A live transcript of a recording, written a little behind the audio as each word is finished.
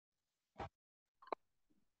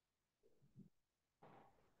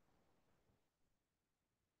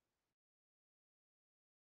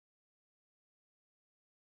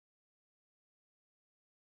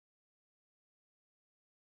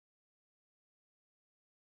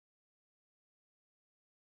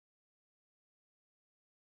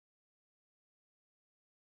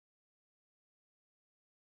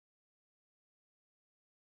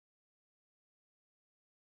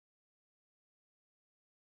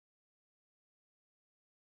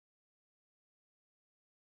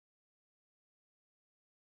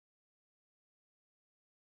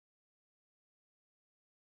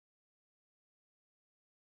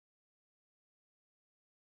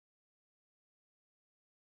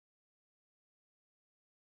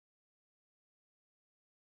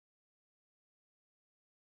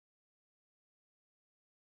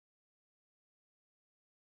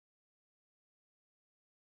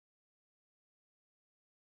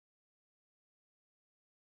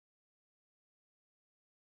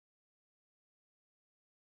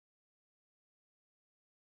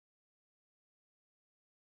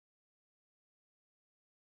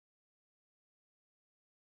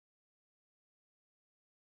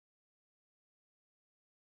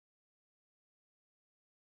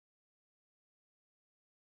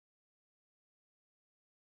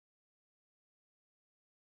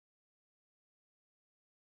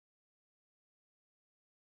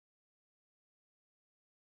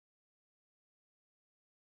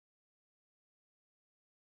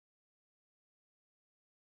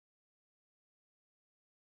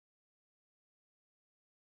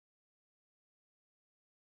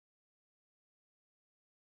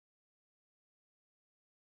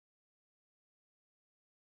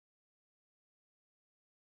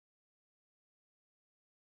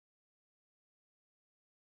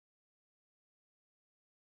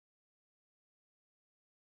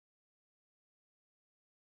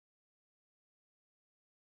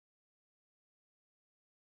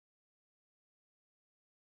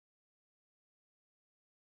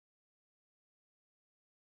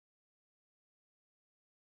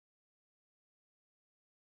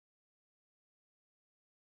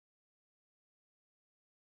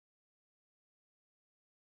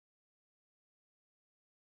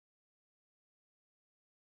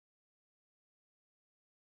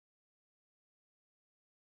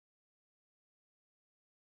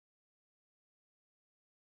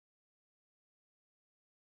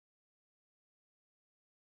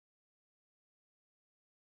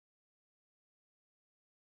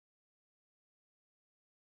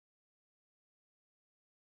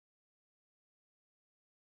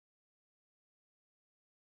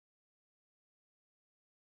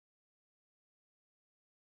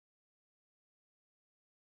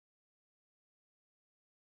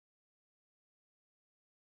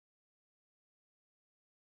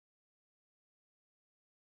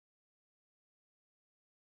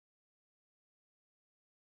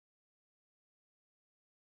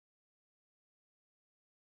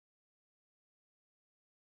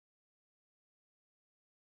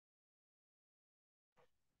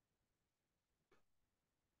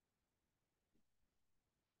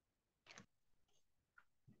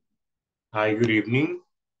Hi, good evening.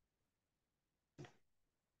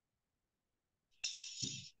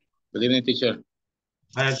 Good evening, teacher.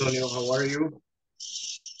 Hi, Antonio. How are you?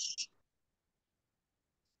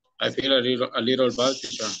 I feel a little bad,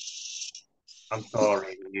 teacher. I'm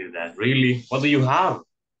sorry to hear that. Really? What do you have?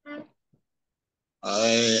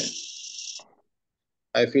 I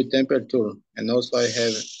I feel temperature and also I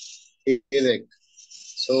have headache.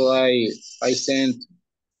 So I sent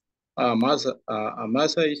a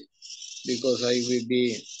message because I will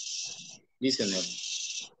be listener.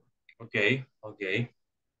 Okay, okay.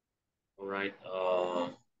 All right.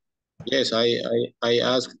 Yes, I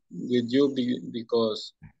asked with you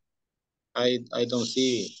because I don't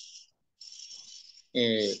see.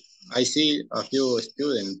 Uh, I see a few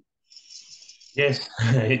students. Yes,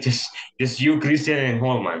 it's just you, Christian, and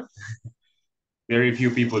Holman. Very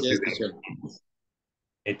few people Yes, today. teacher.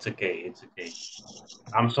 It's okay. It's okay.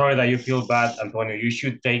 I'm sorry that you feel bad, Antonio. You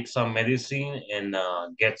should take some medicine and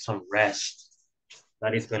get some rest.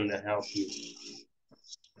 That is going to help you.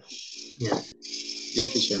 Yes. Yes,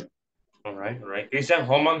 teacher. All right. All right. Christian,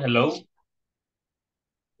 Holman, hello.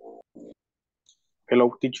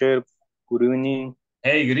 Hello, teacher. Good evening.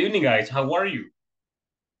 Hey, good evening, guys. How are you?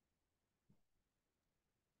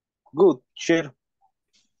 Good, teacher.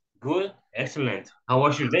 Good. Excellent. How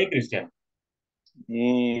was your day, Christian?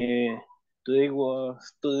 Eh, today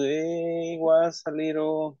was a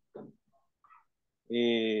little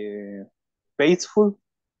uh, peaceful.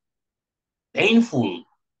 Painful.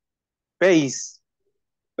 Pace.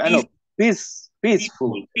 I Peace, know.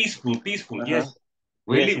 Peaceful. peaceful. Uh-huh. Yes. Yes.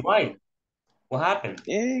 Really? Why? What happened?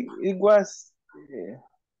 It was,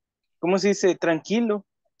 ¿cómo se dice? Tranquilo,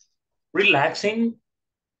 Relaxing?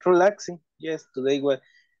 relaxing. Yes, today was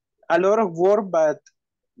a lot of work, but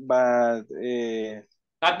Not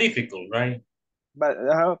difficult, right?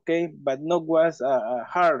 okay, but not was a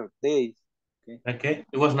hard day. Okay. Okay.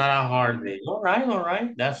 It was not a hard day. All right, all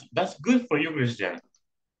right. That's good for you, Christian.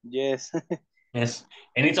 Yes. Yes.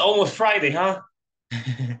 And it's almost Friday, huh?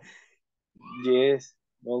 It Yes. is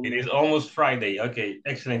Almost. almost Friday. Okay.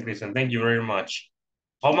 Excellent, Christian. Thank you very much.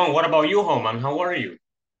 Homan, what about you, Homan? How are you?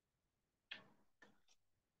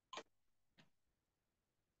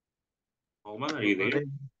 Homan, are you there?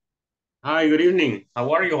 Hi, good evening.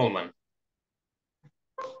 How are you, Homan?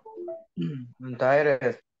 I'm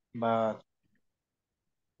tired, but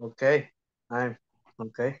okay. I'm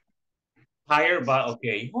okay. Tired, but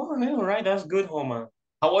okay. All right. That's good, Homan.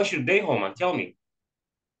 How was your day, Homan? Tell me.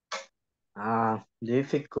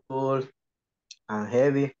 Difficult and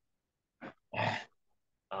heavy.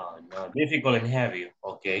 Oh, no, difficult and heavy.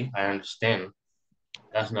 Okay, I understand.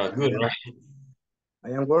 That's not I good, am, right? I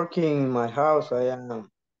am working in my house. I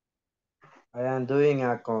am doing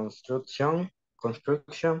a construction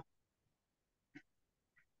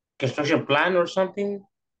Construction plan or something,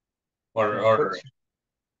 or construction.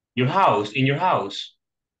 your house in your house.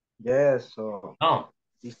 Yes, so Oh,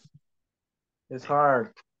 it's, it's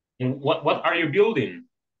hard. and what are you building?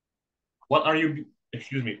 What are you?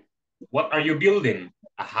 Excuse me. What are you building?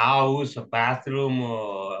 A house, a bathroom,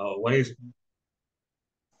 or what is?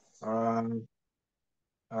 Um,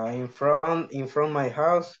 in front my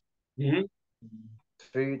house, Mm-hmm.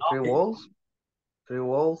 three Okay. walls, three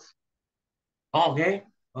walls. Okay.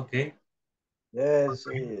 Okay. Yes,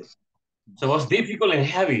 it's So it was difficult and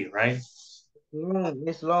heavy, right? long.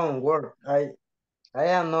 It's long work. I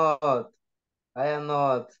am not. I am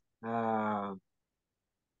not. Uh,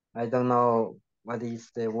 I don't know what is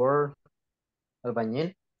the word.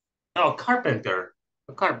 Albañil. No, carpenter.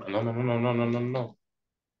 A carpenter. No, no, no, no, no, no, no, no.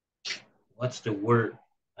 What's the word?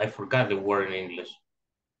 I forgot the word in English.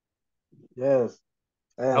 Yes,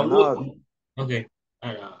 I A am wood. not. Okay.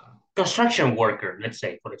 Construction worker, let's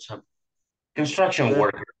say, for example. Construction Yes,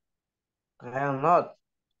 worker. I am not.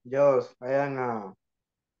 Just I am a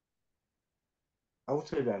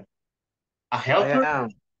auxiliary. A I helper? am.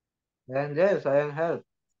 And yes, I am help.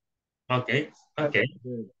 Okay. Help Okay.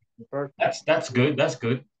 the person. That's good. That's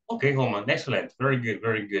good. Okay, Homan. Excellent. Very good.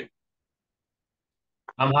 Very good.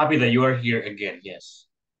 I'm happy that you are here again. Yes.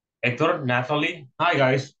 Hector, Natalie. Hi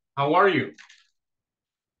guys. How are you?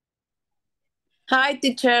 Hi,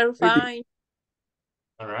 teacher. Fine.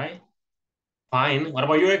 All right. Fine. What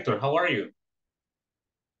about you, Hector? How are you?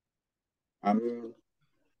 I'm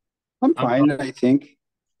I'm I'm fine, I think.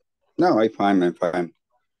 No, I'm fine. I'm fine.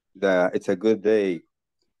 It's a good day.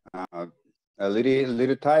 Uh, a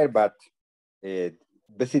little tired, but a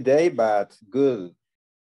busy day, but good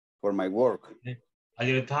for my work. a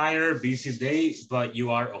little tired, busy day, but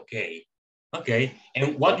you are okay. Okay.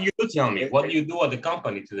 And what do you do? Tell me. What do you do at the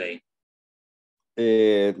company today?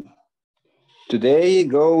 Uh, Today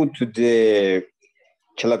go to the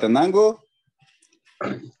Chalatenango.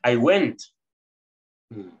 I went.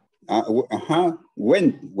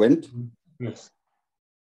 Went Yes.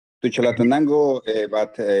 to Chalatenango,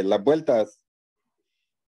 but las vueltas,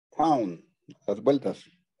 town, las vueltas.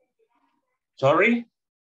 Sorry?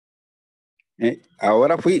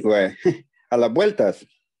 Ahora fui a las vueltas,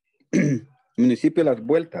 municipio Las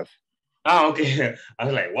Vueltas. Ah, okay. I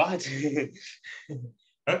was like, what?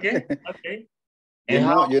 Okay, okay. And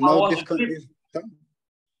how was the trip?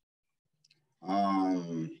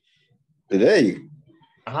 Today.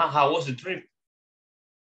 How was the trip?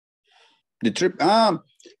 The trip,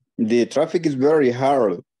 the traffic is very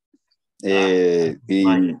hard in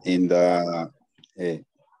the,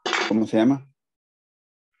 ¿cómo se llama?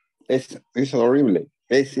 It's horrible.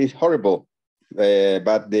 It's horrible.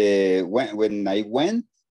 But when I went,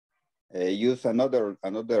 use another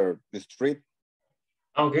street.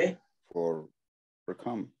 Okay. For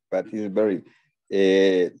come, but it's very.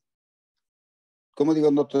 ¿Cómo digo?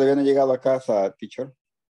 No, todavía no he llegado a casa, teacher.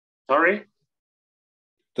 Sorry?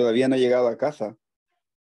 Todavía no he llegado a casa.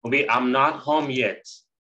 I'm not home yet.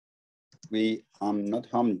 I'm not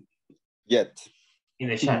home yet. In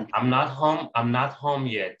the chat, I'm not home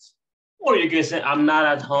yet. Or you can say, I'm not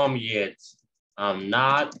at home yet. I'm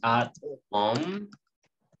not at home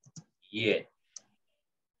yet.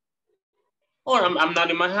 Or I'm not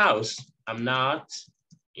in my house. I'm not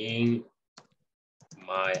in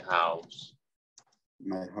my house.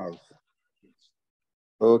 My house.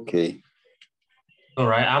 Okay. All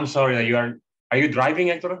right. I'm sorry that are you driving,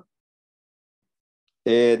 Hector?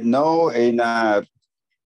 No,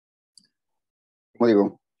 ¿cómo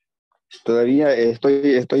digo? Todavía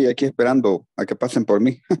estoy aquí esperando a que pasen por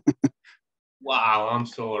mí. Wow, I'm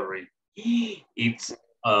sorry. It's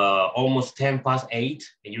almost 8:10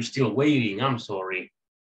 and you're still waiting. I'm sorry.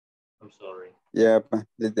 Yeah,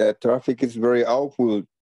 the traffic is very awful.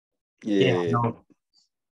 Yeah, no.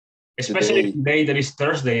 Especially today that is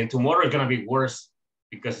Thursday, and tomorrow is gonna be worse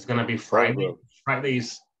because it's gonna be Friday. Oh, Friday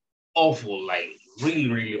is awful, like really,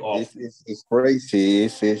 really awful. It's crazy.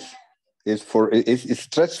 It's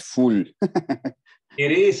stressful.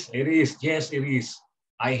 It is. Yes, it is.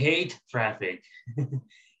 I hate traffic.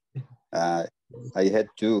 I had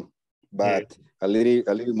to, but yeah.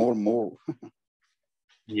 a little more.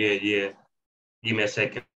 Yeah. Give me a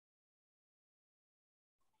second.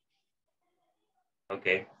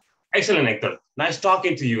 Okay. Excellent, Hector. Nice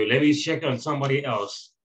talking to you. Let me check on somebody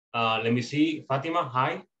else. Let me see. Fatima,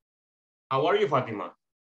 hi. How are you, Fatima?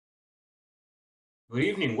 Good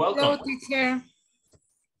evening. Welcome. Hello, teacher.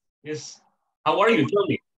 Yes. How are you? Tell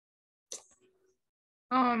me.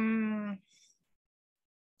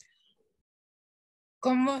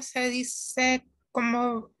 ¿Cómo se dice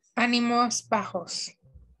como ánimos bajos?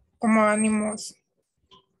 Como ánimos.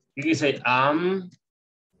 You can say, I'm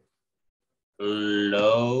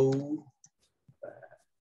low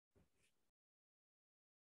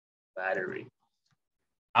battery.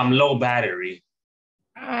 I'm low battery.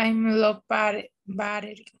 I'm low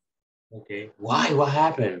battery. Okay. Why? What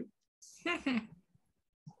happened?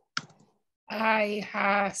 I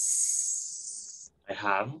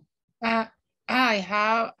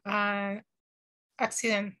have an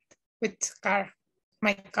accident with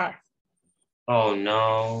my car. Oh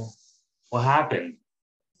no. What happened?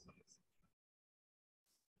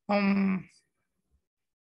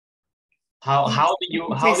 How did you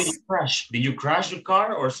crash? Did you crash your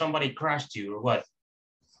car or somebody crashed you or what?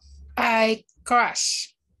 I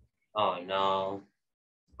crashed. Oh no.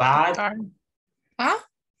 Bad? Huh?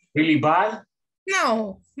 Really bad?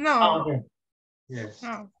 No. Oh, okay. Yes.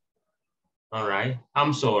 No. All right.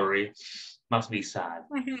 I'm sorry. Must be sad.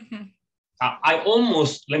 I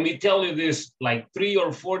almost, let me tell you this, like 3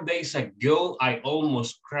 or 4 days ago, I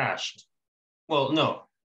almost crashed. Well, no.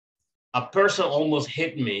 A person almost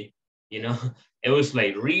hit me, you know. It was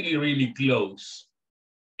like really, really close.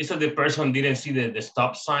 So the person didn't see the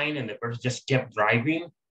stop sign and the person just kept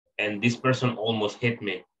driving and this person almost hit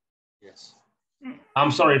me. Yes. I'm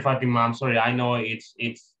sorry, Fatima. I'm sorry. I know it's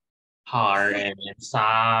hard and it's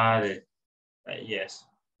sad. Yes.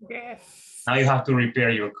 Yes. Now you have to repair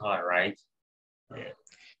your car, right? Yeah.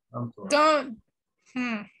 I'm sorry.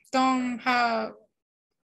 Don't have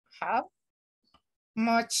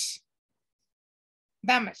much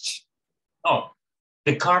damage. Oh,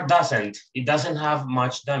 the car doesn't. It doesn't have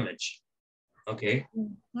much damage. Okay.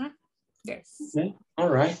 Yes. Okay. All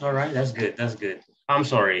right. That's good. I'm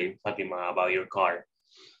sorry, Fatima, about your car.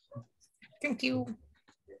 Thank you.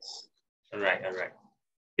 Yes. All right.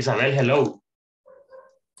 Isabel, hello.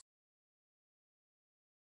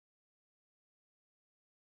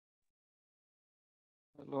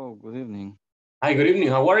 Hello, good evening. Hi, good evening.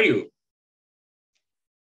 How are you?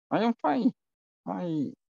 I am fine.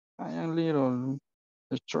 I am a little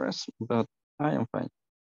stressed, but I am fine.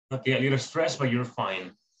 Okay, a little stressed, but you're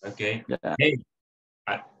fine. Okay. Yeah. Hey,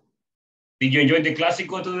 did you enjoy the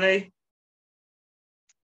Clásico today?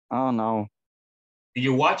 Oh, no. Did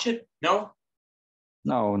you watch it? No?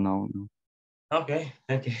 No. Okay,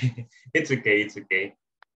 okay. It's okay, it's okay.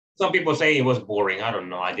 Some people say it was boring. I don't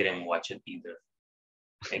know. I didn't watch it either.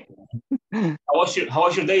 Okay. How was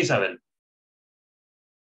your day, Isabel?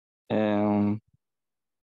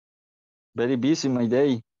 Very busy my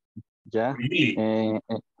day. Yeah. Really?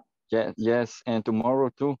 Yeah, yes, and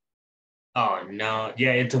tomorrow too. Oh no.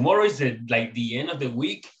 Yeah, and tomorrow is like the end of the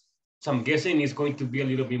week. So I'm guessing it's going to be a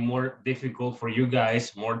little bit more difficult for you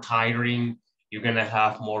guys, more tiring. You're gonna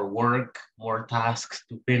have more work, more tasks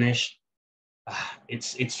to finish.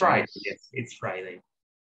 It's Friday. Yes. Yes, it's Friday.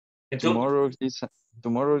 Tomorrow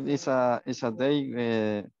is a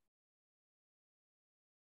day.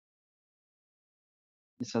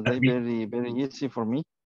 It's a day very easy for me.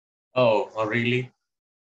 Oh, really?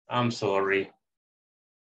 I'm sorry.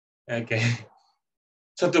 Okay.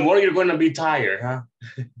 So tomorrow you're gonna be tired, huh?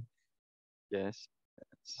 Yes.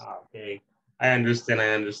 Okay. I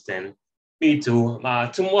understand. Me too.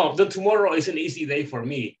 Tomorrow is an easy day for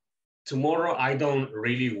me. Tomorrow I don't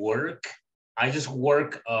really work. I just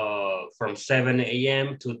work from 7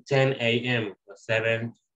 a.m. to 10 a.m.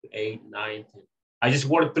 7, 8, 9, 10. I just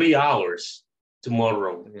work 3 hours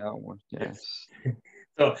tomorrow. 3 hours, yes.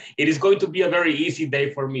 So it is going to be a very easy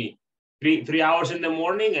day for me. Three hours in the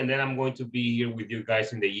morning, and then I'm going to be here with you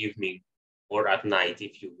guys in the evening or at night,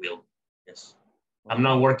 if you will. Yes. I'm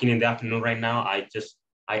not working in the afternoon right now.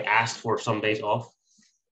 I asked for some days off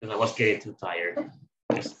because I was getting too tired.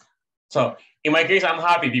 Yes. So in my case, I'm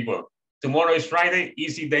happy, people. Tomorrow is Friday,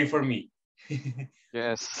 easy day for me.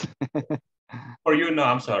 Yes. For you, no,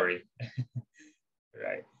 I'm sorry.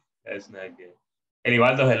 Right, that's not good.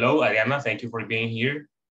 Elivaldo, hello. Ariana, thank you for being here.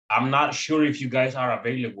 I'm not sure if you guys are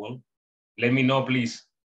available. Let me know, please.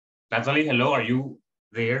 Natalie, hello. Are you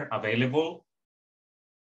there, available?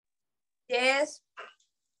 Yes.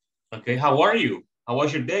 Okay, how are you? How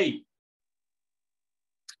was your day?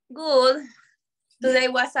 Good. Today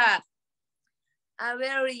was a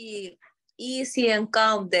very easy and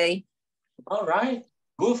calm day. All right,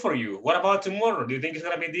 good for you. What about tomorrow? Do you think it's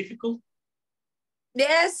gonna be difficult?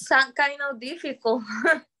 Yes, some kind of difficult.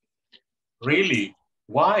 Really?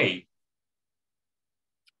 Why?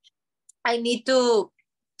 I need to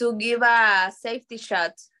give a safety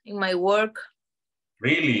shot in my work.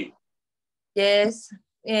 Really? Yes.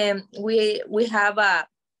 We will have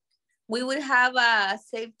a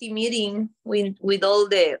safety meeting with all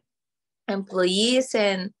the employees,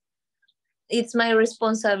 and it's my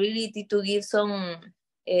responsibility to give some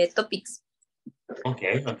topics.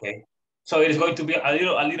 Okay, okay. So it is going to be a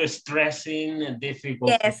little stressing and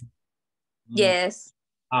difficult. Yes. Yes.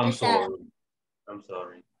 I'm sorry. I'm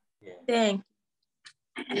sorry. Yeah. Thank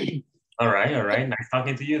you. All right. Nice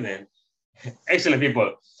talking to you then. Excellent,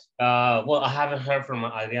 people. Well, I haven't heard from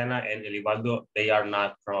Adriana and Elivaldo. They are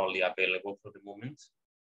not probably available for the moment.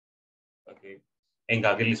 Okay. And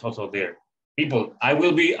Gabriel is also there. People, I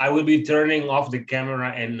will be turning off the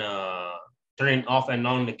camera and turning off and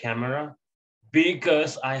on the camera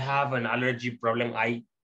because I have an allergy problem. I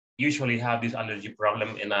usually have this allergy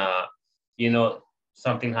problem, and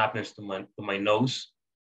something happens to my nose,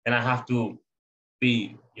 and I have to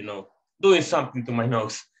be doing something to my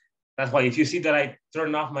nose. That's why if you see that I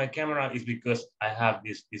turn off my camera, it's because I have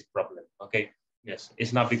this problem. Okay. Yes,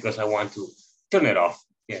 it's not because I want to turn it off.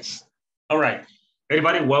 Yes. All right.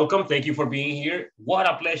 Everybody, welcome. Thank you for being here. What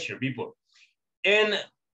a pleasure, people. And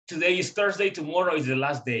today is Thursday. Tomorrow is the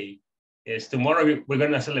last day. Yes, tomorrow we're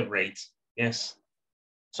gonna celebrate. Yes.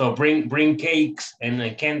 So bring cakes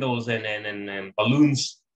and candles and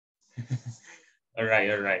balloons. All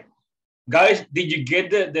right. Guys, did you get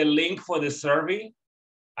the link for the survey?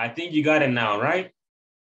 I think you got it now, right?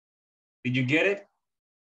 Did you get it?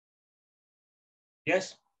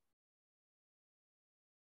 Yes?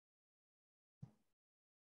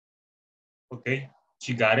 Okay,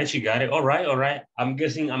 she got it. All right. I'm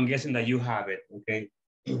guessing that you have it, okay?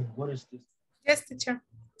 What is this? Yes, teacher.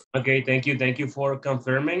 Okay, thank you for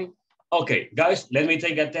confirming. Okay, guys, let me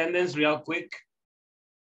take attendance real quick.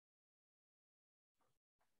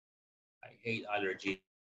 I hate allergy.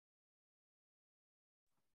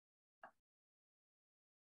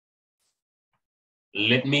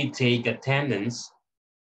 Let me take attendance.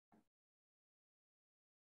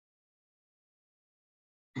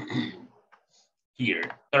 Here,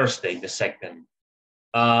 Thursday, the 2nd.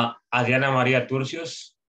 Adriana Maria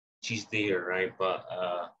Turcios, she's there, right? But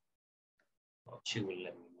she will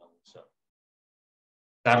let me know. So,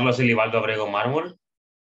 Carlos Elivaldo Abrego Mármol.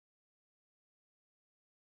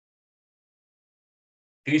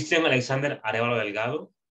 Cristian Alexander Arevalo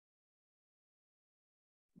Delgado.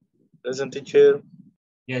 Present, teacher.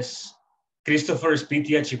 Yes. Christopher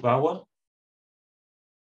Spitia Chipagua.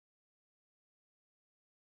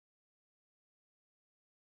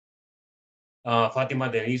 Fatima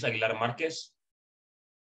Denise Aguilar Marquez.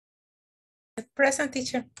 Present,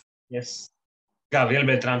 teacher. Yes. Gabriel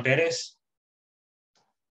Beltrán Pérez.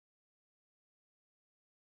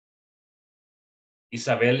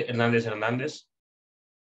 Isabel Hernández Hernández.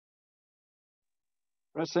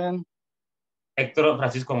 Present. Héctor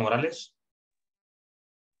Francisco Morales.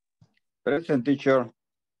 Present, teacher.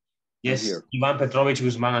 Yes. Here. Iván Petrovich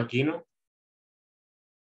Guzmán Aquino.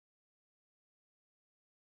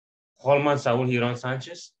 Holman Saúl Girón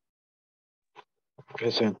Sánchez.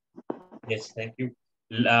 Present. Yes, thank you.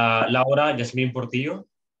 Laura Yasmín Portillo.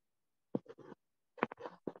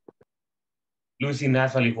 Lucy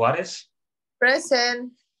Nathalie Juárez.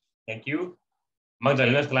 Present. Thank you.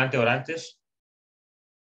 Magdalena Escalante Orantes.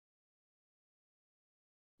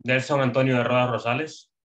 Nelson Antonio de Rodas Rosales.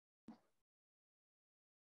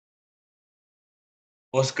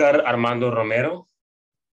 Oscar Armando Romero.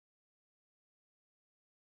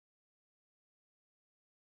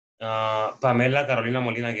 Pamela Carolina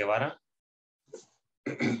Molina Guevara.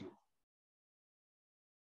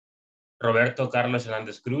 Roberto Carlos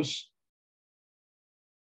Hernández Cruz.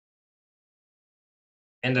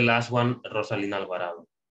 And the last one, Rosalina Alvarado.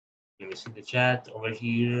 Let me see the chat over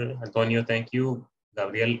here. Antonio, thank you.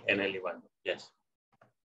 Gabriel and Elivaldo. Yes.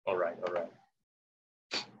 All right, all right.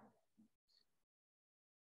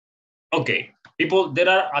 Okay, people, there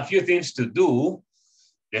are a few things to do.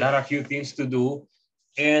 There are a few things to do.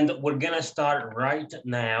 And we're gonna start right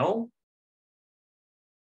now.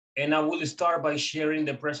 And I will start by sharing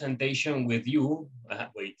the presentation with you.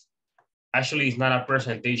 Wait, actually it's not a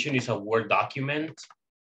presentation, it's a Word document.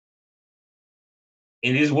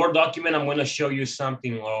 In this Word document, I'm gonna show you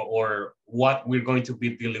something or what we're going to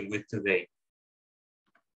be dealing with today.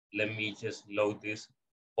 Let me just load this,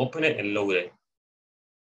 open it and load it.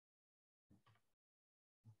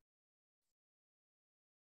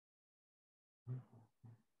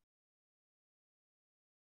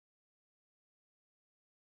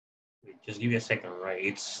 Just give me a second, right?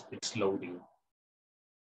 It's loading.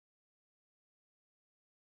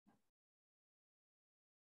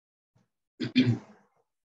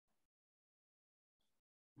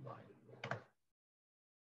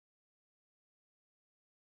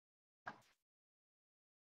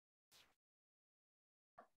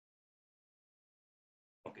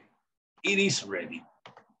 Okay, it is ready.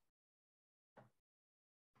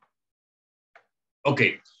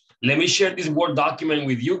 Okay, let me share this Word document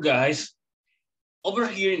with you guys. Over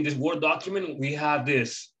here in this Word document, we have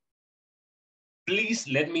this. Please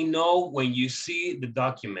let me know when you see the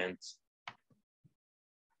document.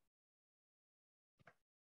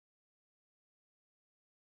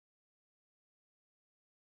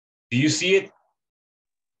 Do you see it?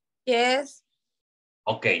 Yes.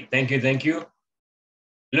 Okay, thank you, thank you.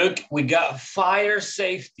 Look, we got fire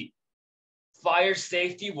safety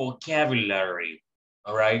vocabulary,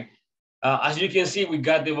 all right? As you can see, we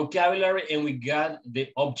got the vocabulary and we got the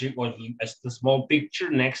object or the small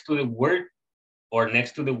picture next to the word or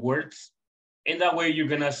next to the words. And that way you're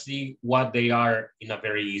gonna see what they are in a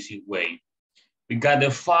very easy way. We got the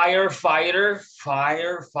firefighter.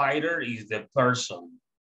 Firefighter is the person,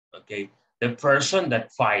 okay? The person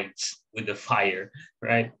that fights with the fire,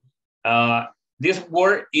 right? This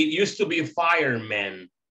word, it used to be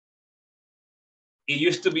fireman. It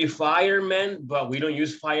used to be fireman, but we don't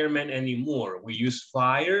use fireman anymore. We use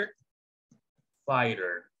fighter,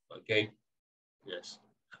 okay? Yes.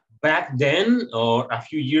 Back then, or a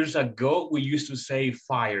few years ago, we used to say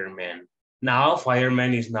fireman. Now,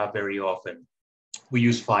 fireman is not very often. We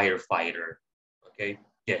use firefighter, okay?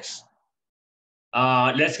 Yes.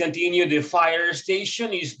 Let's continue. The fire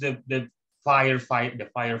station is the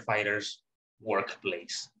firefighter's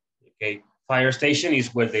workplace, okay? Fire station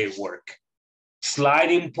is where they work.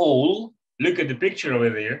 Sliding pole, look at the picture over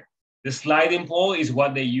there. The sliding pole is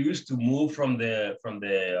what they use to move from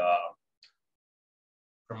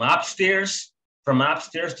upstairs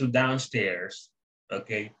to downstairs,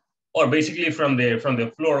 okay? Or basically from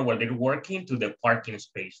the floor where they're working to the parking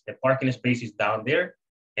space. The parking space is down there,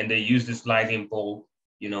 and they use the sliding pole,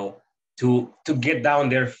 you know, to get down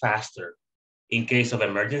there faster. In case of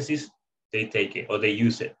emergencies, they take it or they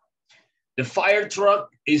use it. The fire truck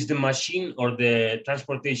is the machine or the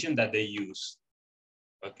transportation that they use.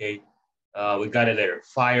 Okay, we got it there.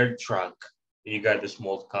 Fire truck. You got the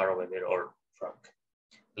small car over there or truck.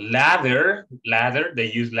 Ladder,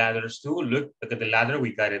 they use ladders too. Look at the ladder,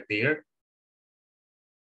 we got it there.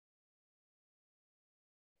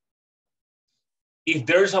 If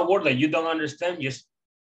there's a word that you don't understand, just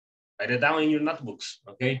write it down in your notebooks,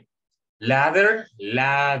 okay? Ladder,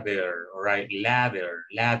 all right, ladder.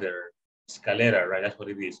 Escalera, right, that's what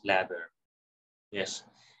it is, ladder. Yes.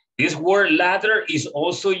 This word ladder is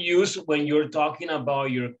also used when you're talking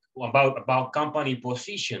about about company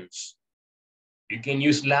positions. You can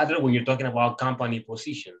use ladder when you're talking about company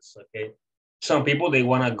positions, okay? Some people, they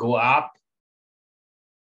want to go up,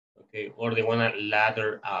 okay, or they want to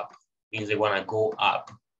ladder up, means they want to go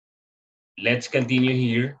up. Let's continue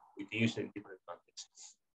here. We can use it in different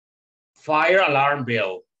contexts. Fire alarm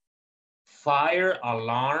bell. Fire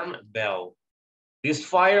alarm bell. This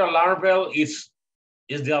fire alarm bell is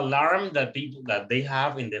the alarm that they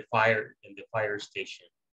have in the fire station.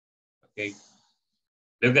 Okay.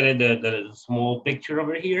 Look at it, the small picture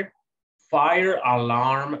over here. Fire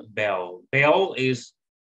alarm bell. Bell is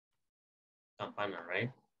campana,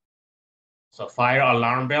 right? So fire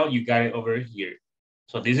alarm bell, you got it over here.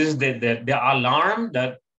 So this is the alarm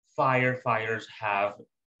that firefighters have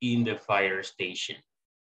in the fire station.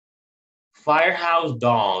 Firehouse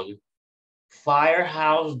dog.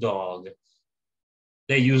 Firehouse dog.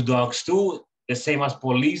 They use dogs too, the same as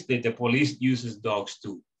police. The police uses dogs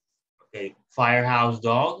too. Okay, firehouse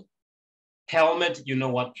dog. Helmet, you know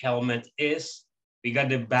what helmet is. We got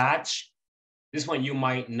the badge. This one you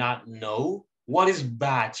might not know. What is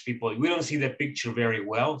badge, people? We don't see the picture very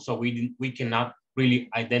well, so we cannot really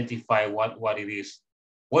identify what it is.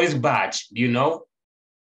 What is badge? Do you know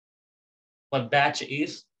what badge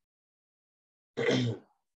is?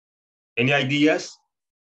 Any ideas?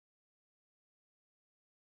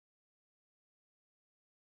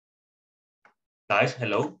 Guys,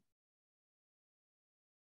 hello?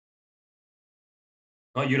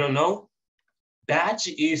 No, you don't know? Badge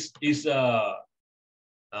is a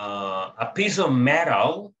piece of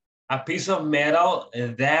metal,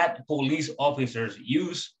 that police officers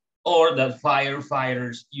use or that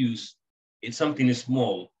firefighters use. It's something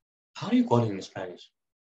small. How do you call it in Spanish?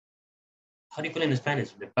 How do you call it in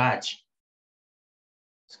Spanish? The badge.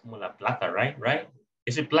 It's como la placa, right? Right?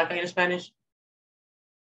 Is it placa in Spanish?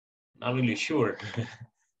 Not really sure.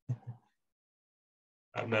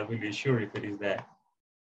 I'm not really sure if it is that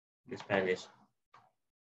in Spanish.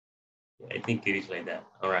 I think it is like that.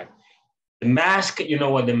 All right. The mask, you know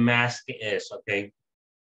what the mask is, okay?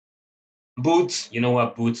 Boots, you know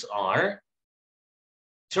what boots are.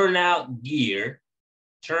 Turnout gear.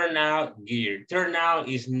 Turnout gear. Turnout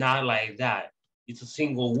is not like that. It's a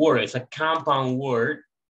single word. It's a compound word.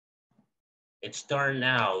 It's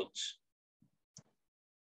turnout.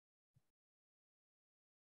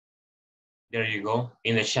 There you go.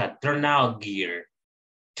 In the chat. Turnout gear.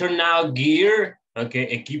 Turnout gear. Okay,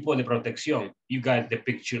 equipo de protección. You got the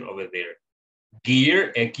picture over there.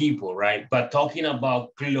 Gear, equipo, right? But talking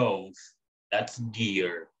about clothes, that's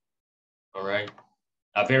gear. All right.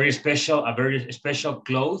 A very special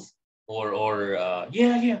clothes or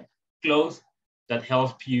clothes that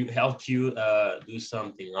help you do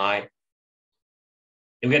something, right?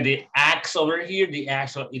 You get the axe over here. The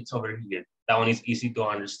axe, it's over here. That one is easy to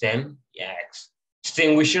understand. The axe.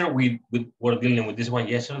 Extinguisher, we were dealing with this one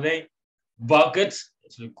yesterday. Buckets,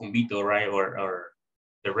 it's a cumbito, right? Or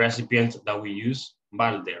the recipients that we use,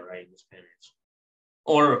 balde, right, in Spanish.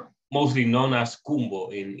 Or mostly known as cumbo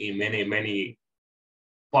in many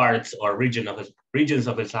parts or regions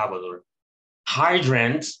of El Salvador.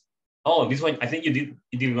 Hydrants. Oh, this one, I think you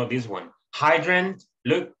didn't know this one. Hydrant,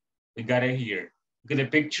 look, we got it here. Look at the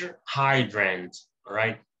picture, hydrant, all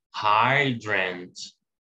right? Hydrant.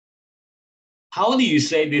 How do you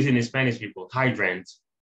say this in Spanish, people? Hydrant.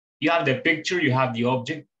 You have the picture, you have the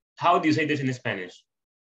object. How do you say this in Spanish?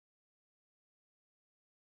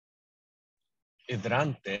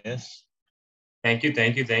 Hidrantes. Thank you.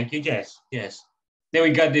 Yes. Then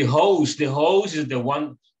we got the hose. The hose is the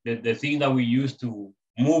one, the thing that we use to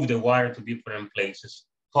move the water to different places.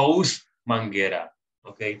 Hose, manguera,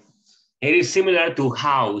 okay? It is similar to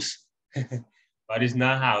house, but it's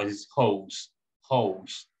not house, it's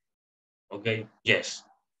hose, okay? Yes.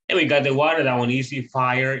 And we got the water, that one easy,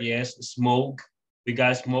 fire, yes, smoke. We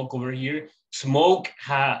got smoke over here. Smoke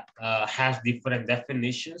has different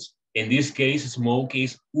definitions. In this case, smoke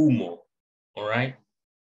is humo, all right?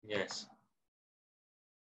 Yes.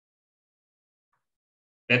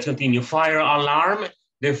 Let's continue. Fire alarm.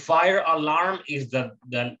 The fire alarm is the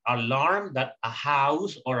alarm that a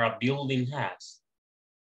house or a building has.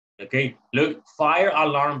 Okay, look, fire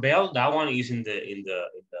alarm bell. That one is in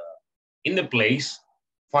the place.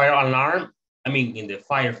 Fire alarm, I mean in the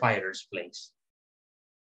firefighter's place.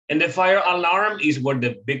 And the fire alarm is where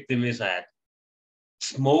the victim is at.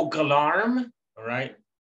 Smoke alarm, all right?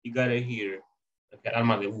 You got it here. Okay,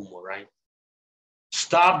 alarma de humo, right?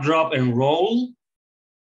 Stop, drop, and roll.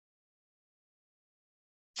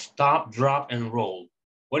 Stop, drop, and roll.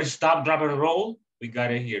 What is stop, drop, and roll? We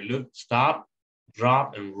got it here. Look, stop,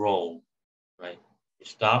 drop, and roll. Right? You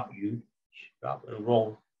stop, you stop, and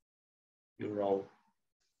roll. You roll.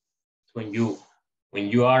 When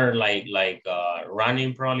you are like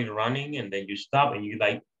running, probably running, and then you stop and you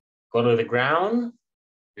like go to the ground,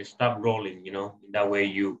 you stop rolling, you know, that way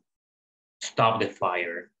you stop the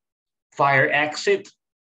fire. Fire exit,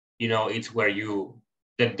 you know, it's where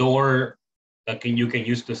the door that you can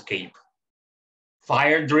use to escape.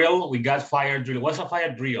 Fire drill, we got fire drill. What's a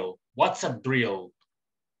fire drill? What's a drill?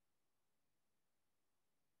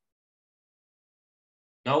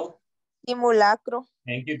 No? Simulacro.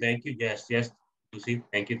 Thank you, yes, Lucy,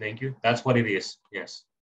 thank you. That's what it is, yes.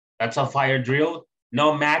 That's a fire drill.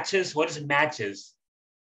 No matches, what is matches?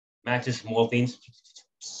 Matches, small things.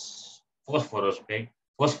 Phosphorus, okay?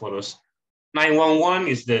 Phosphorus. 911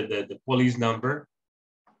 is the police number.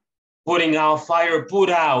 Putting out fire, put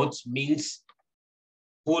out means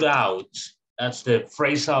put out. That's the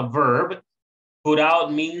phrasal verb. Put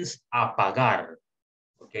out means apagar,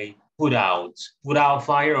 okay? Put out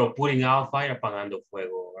fire or putting out fire, apagando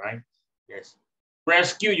fuego, right? Yes.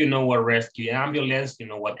 Rescue, you know what rescue. Ambulance, you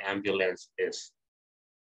know what ambulance is.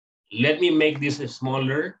 Let me make this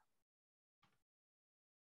smaller.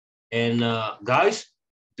 And guys,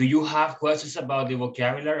 do you have questions about the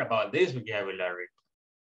vocabulary, about this vocabulary?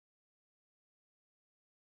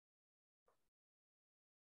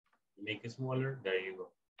 Make it smaller, there you go.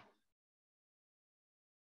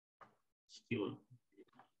 Still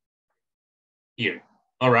here,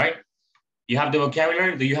 all right. You have the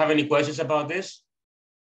vocabulary, do you have any questions about this?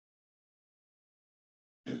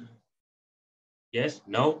 Yes,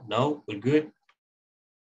 no, we're good.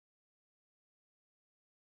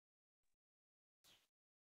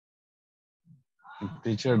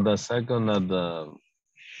 Teacher, the second of the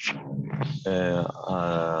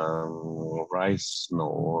right,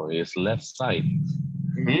 no, is left side.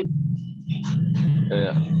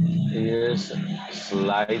 Is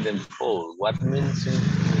slide and fold. What means in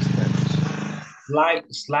Spanish?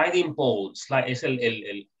 Sliding pole. Es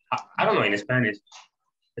I don't know in Spanish.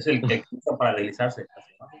 Es el que usa para deslizarse.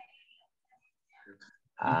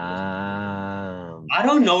 I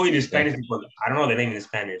don't know in Spanish. I don't know the name in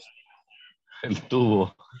Spanish. El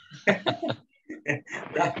tubo.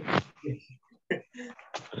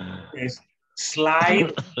 Yes.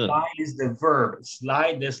 Slide is the verb.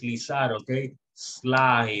 Slide, deslizar, okay?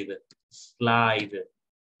 Slide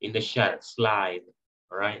in the chat, slide,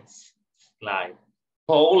 all right? Slide.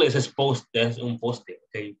 Pole is un poste,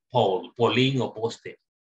 okay? Pole, polling or poste.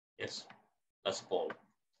 Yes, that's pole.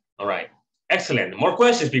 All right, excellent. More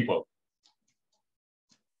questions, people?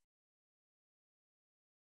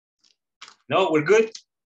 No, we're good?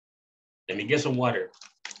 Let me get some water.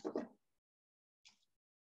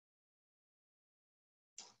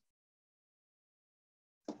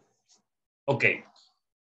 Okay.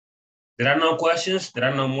 There are no questions. There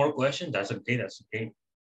are no more questions. That's okay. That's okay.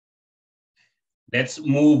 Let's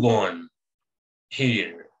move on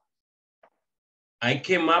here. I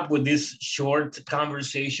came up with this short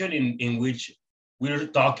conversation in which we're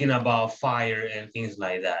talking about fire and things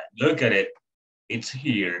like that. Look at it. It's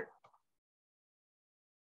here.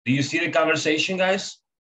 Do you see the conversation, guys?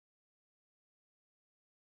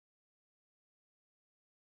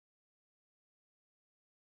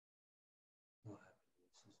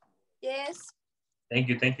 Yes. Thank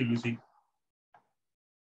you, Lucy.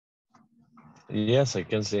 Yes, I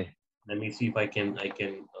can see. Let me see if I can.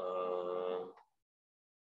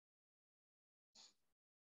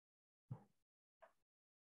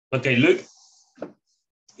 Okay, look.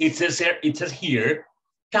 It says here,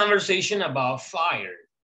 conversation about fire.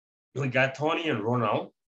 We got Tony and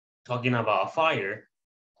Ronald talking about fire.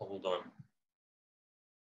 Hold on.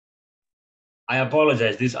 I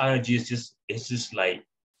apologize. This IRG is just like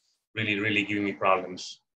really giving me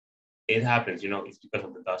problems. It happens, you know, it's because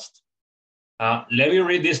of the dust. Let me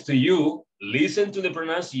read this to you. Listen to the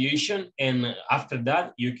pronunciation, and after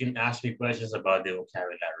that, you can ask me questions about the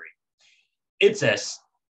vocabulary. It says,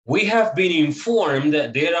 we have been informed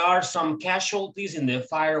that there are some casualties in the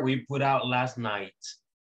fire we put out last night.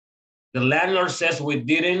 The landlord says we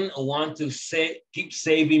didn't want to keep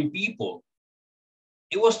saving people.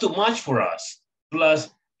 It was too much for us. Plus,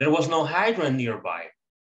 there was no hydrant nearby.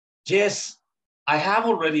 Yes, I have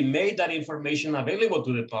already made that information available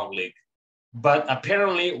to the public, but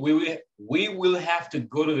apparently we will have to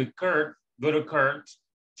go to court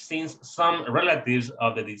since some relatives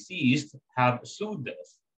of the deceased have sued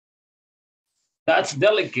us. That's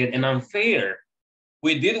delicate and unfair.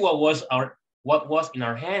 We did what was in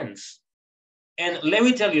our hands. And let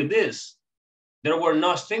me tell you this, there were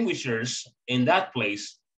no extinguishers in that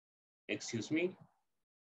place. Excuse me,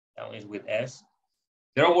 that is with S.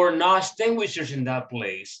 There were no extinguishers in that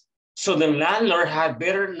place. So the landlord had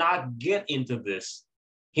better not get into this.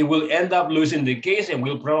 He will end up losing the case and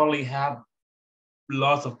we'll probably have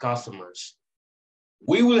lots of customers.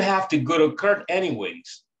 We will have to go to court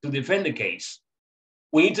anyways to defend the case.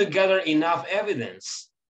 We need to gather enough evidence.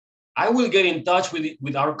 I will get in touch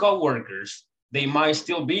with our coworkers. They might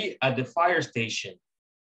still be at the fire station.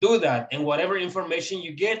 Do that, and whatever information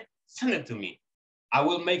you get, send it to me. I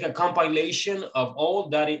will make a compilation of all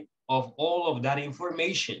of that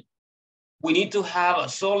information. We need to have a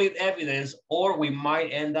solid evidence or we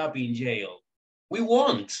might end up in jail. We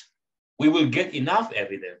won't. We will get enough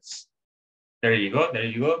evidence. There you go, there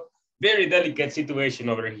you go. Very delicate situation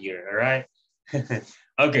over here, all right?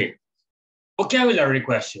 Okay, vocabulary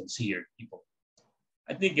questions here, people.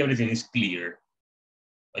 I think everything is clear,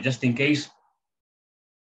 but just in case,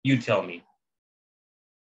 you tell me.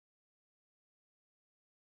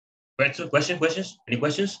 Questions? Any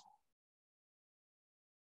questions?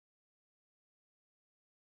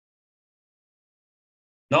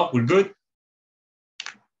 No, we're good.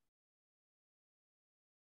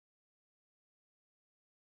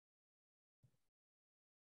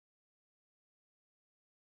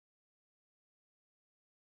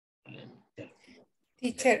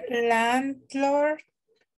 Teacher, landlord.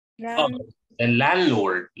 Oh, the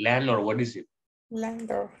landlord. Landlord, what is it?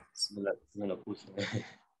 Landlord.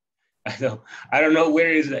 I don't know where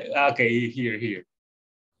is it. Okay, here.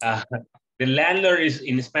 The landlord is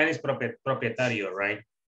in Spanish propietario, right?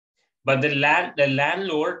 But the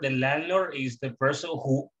landlord is the person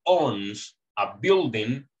who owns a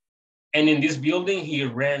building, and in this building he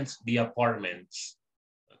rents the apartments.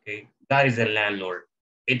 Okay, that is the landlord.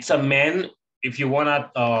 It's a man. If you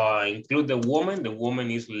wanna include the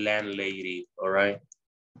woman is landlady. All right.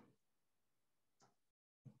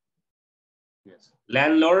 Yes.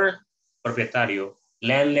 Landlord, propietario.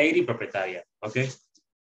 Landlady, propietaria. Okay.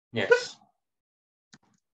 Yes.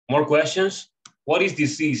 More questions? What is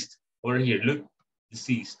deceased? Over here, look,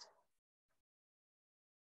 deceased.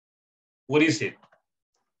 What is it?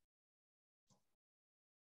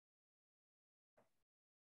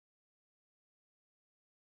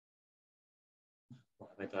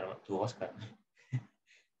 To Oscar.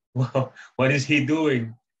 Wow, what is he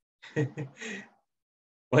doing?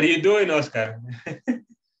 What are you doing, Oscar?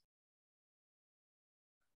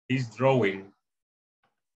 He's drawing.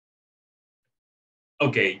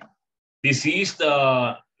 Okay, deceased,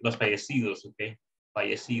 los fallecidos, okay?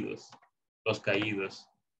 Fallecidos, los caídos.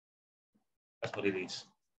 That's what it is.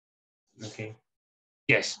 Okay.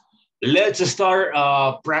 Yes. Let's start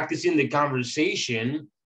practicing the conversation.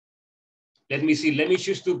 Let me see. Let me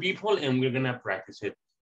choose two people and we're gonna practice it.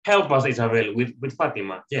 Help us, Isabel, with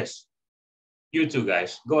Fatima. Yes. You two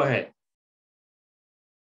guys. Go ahead.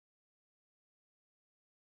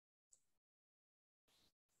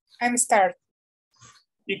 I'm start.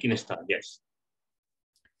 You can start, yes.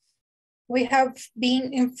 We have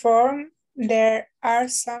been informed there are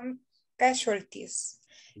some casualties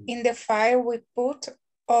in the fire we put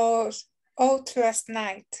out last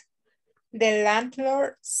night. The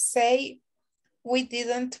landlord said we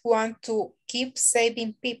didn't want to keep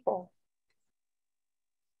saving people.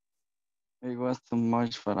 It was too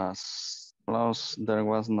much for us. Plus, there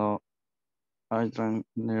was no hydrant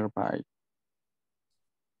nearby.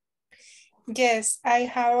 Yes, I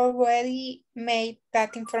have already made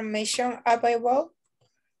that information available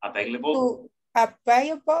to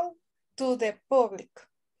the public.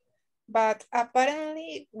 But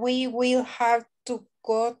apparently we will have to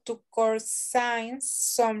go to court since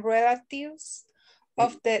some relatives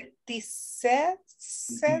of the deceased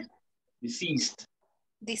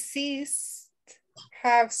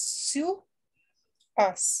have sued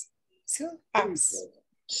us.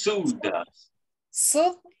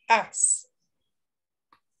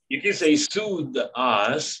 You can say sued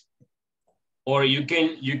us, or you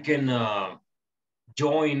can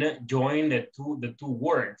join the two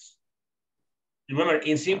words. Remember,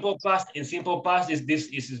 in simple past this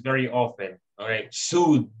is very often. All right,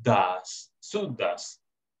 sued us.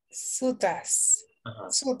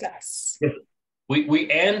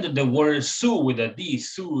 We end the word sue with a D,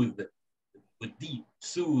 soothe, with D,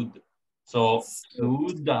 soothe. So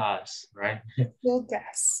sued us, right? Sued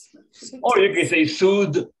us. Or you can say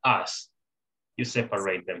sued us. You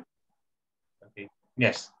separate them. Okay.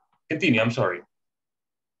 Yes. Continue. I'm sorry.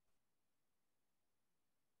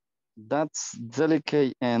 That's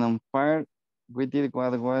delicate and unfair. We did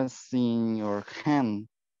what was in your hand.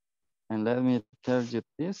 And let me tell you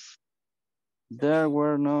this. There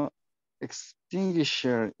were no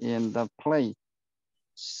extinguisher in that place.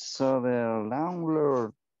 So the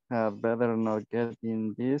landlord had better not get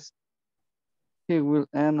in this. He will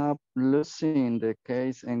end up losing the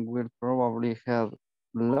case and will probably have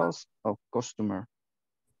loss of customer.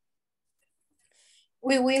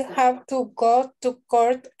 We will have to go to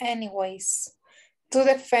court anyways. To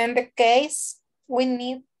defend the case, we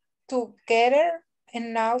need to gather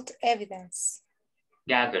enough evidence.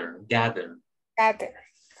 Gather. Gather.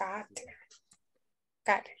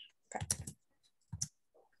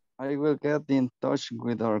 I will get in touch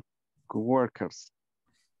with our coworkers.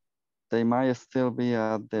 They might still be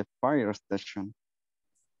at the fire station.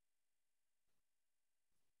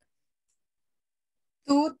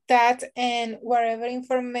 Do that, and whatever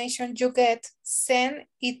information you get, send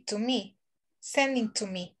it to me. Send it to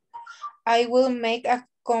me. I will make a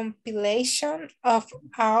compilation of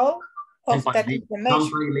all of that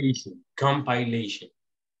information. Compilation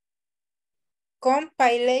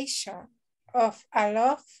of all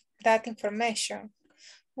of that information.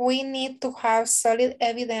 We need to have solid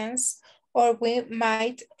evidence or we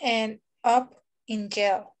might end up in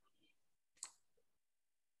jail.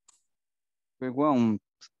 We won't.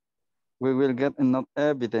 We will get enough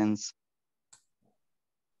evidence.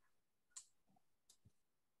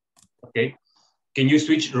 Okay. Can you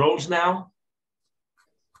switch roles now?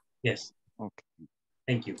 Yes. Okay.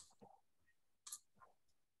 Thank you.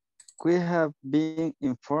 We have been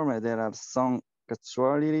informed there are some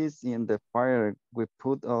casualties in the fire we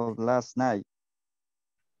put out last night.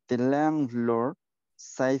 The landlord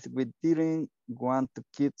says we didn't want to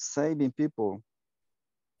keep saving people.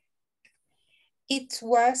 It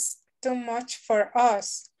was too much for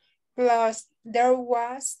us. Plus, there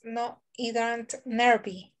was no hydrant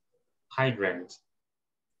nearby. Hydrant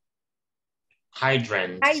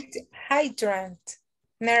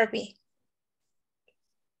nearby.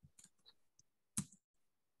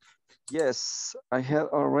 Yes, I had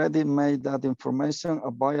already made that information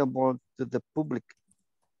available to the public,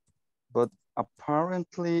 but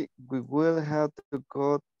apparently we will have to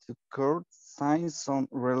go to court, sign some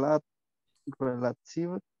relative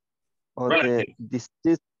of the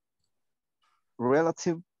deceased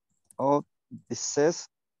relative of deceased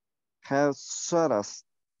have sued us.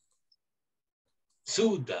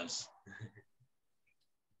 Sued us.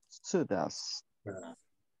 Sued us. Yes.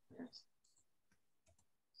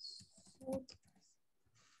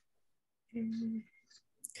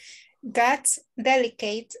 That's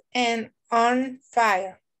delicate and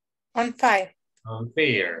unfair. Unfair.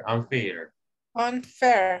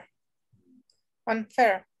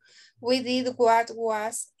 We did what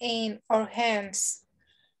was in our hands.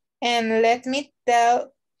 And let me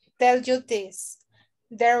tell you this.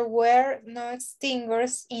 There were no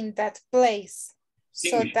extinguishers in that place.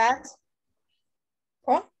 So that,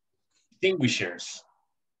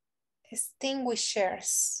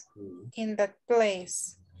 Extinguishers in that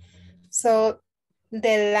place. So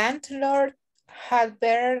the landlord had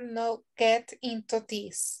better not get into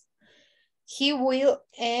this. He will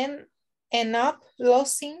end up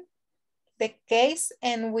losing the case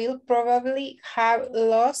and will probably have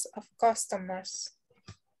loss of customers.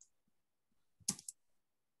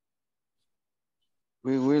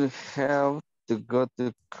 We will have to go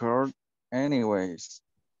to court anyways.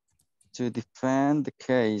 To defend the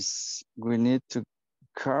case, we need to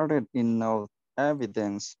gather enough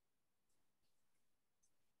evidence.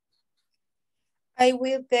 I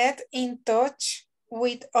will get in touch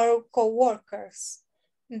with our coworkers.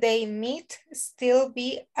 They might still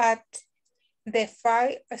be at the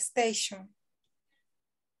fire station.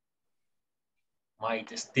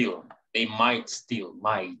 Might still be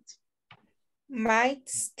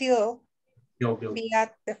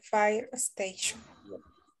at the fire station.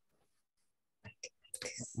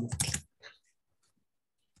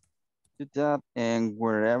 Do that, and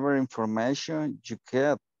wherever information you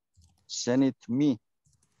get, send it to me.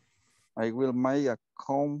 I will make a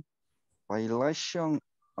compilation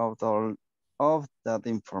of that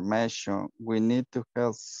information. We need to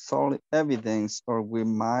have solid evidence or we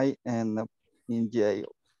might end up in jail.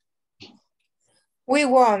 We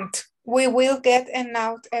won't. We will get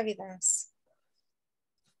enough evidence.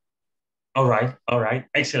 All right.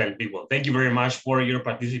 Excellent, people. Thank you very much for your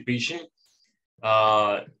participation.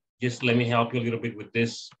 Just let me help you a little bit with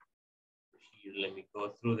this Let me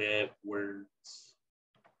go through the words.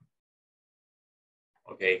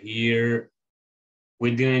 Okay, here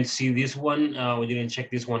we didn't see this one. We didn't check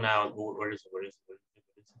this one out. Where is it? Where is it?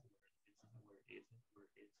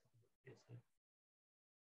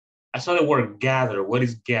 I saw the word gather. What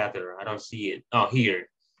is gather? I don't see it. Oh, here.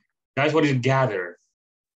 Guys, what is gather?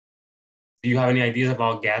 Do you have any ideas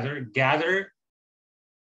about gather? Gather?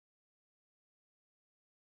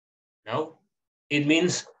 No? It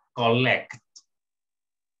means collect.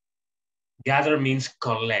 Gather means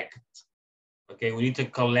collect. Okay, we need to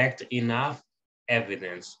collect enough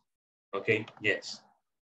evidence. Okay, yes.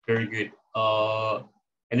 Very good.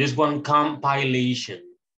 And this one, compilation.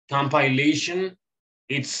 Compilation,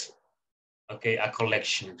 it's, okay, a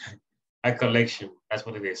collection. A collection, that's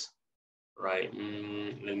what it is. Right,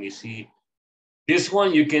 let me see. This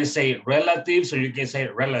one, you can say relatives or you can say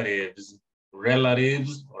relatives.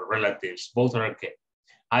 Relatives or relatives, both are okay.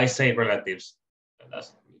 I say relatives.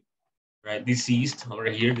 That's right, deceased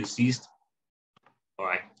over here, deceased. All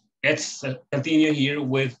right, let's continue here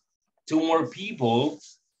with two more people.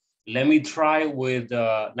 Let me try with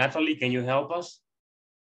Natalie, can you help us?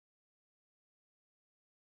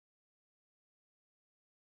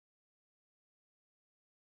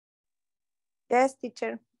 Yes,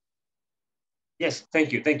 teacher. Yes,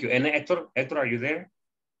 thank you, thank you. And Hector, are you there?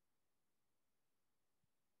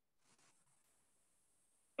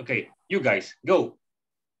 Okay, you guys, go.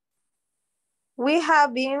 We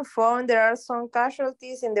have been informed there are some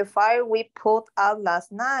casualties in the fire we put out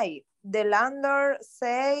last night. The landlord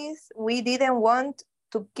says we didn't want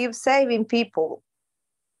to keep saving people.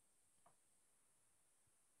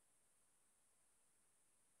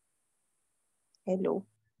 Hello.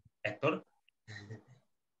 Hector?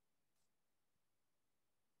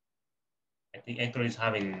 I think Hector is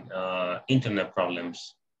having internet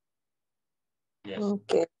problems. Yes.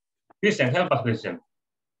 Okay. Christian, help us, Christian.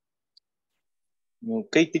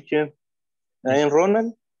 Okay, teacher. I am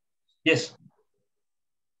Ronald. Yes.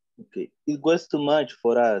 Okay, it was too much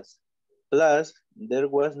for us. Plus, there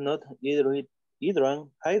was not hydrant near.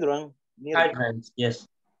 Hydrant, yes.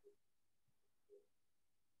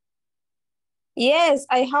 Yes,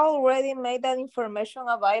 I have already made that information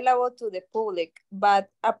available to the public, but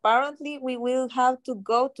apparently we will have to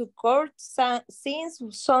go to court since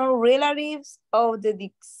some relatives of the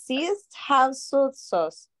deceased have sued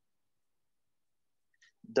us.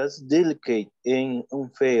 That's delicate and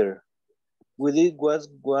unfair. We did what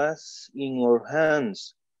was in our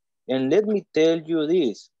hands. And let me tell you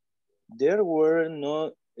this, there were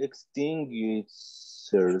no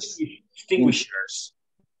extinguishers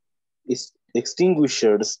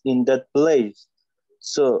in that place.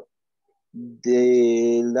 So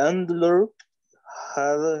the landlord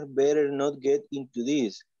had better not get into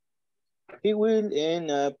this. He will end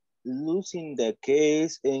up losing the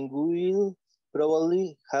case and will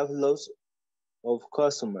probably have loss of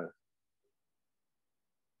customer.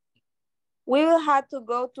 We will have to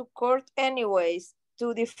go to court anyways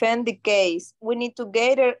to defend the case. We need to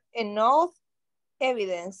gather enough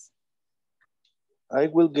evidence. I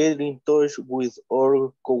will get in touch with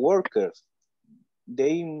our coworkers.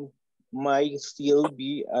 They might still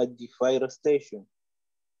be at the fire station.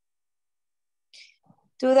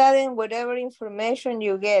 Do that, and whatever information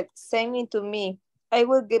you get, send it to me. I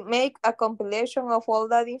will make a compilation of all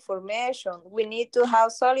that information. We need to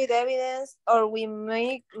have solid evidence or we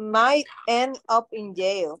might end up in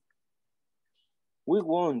jail. We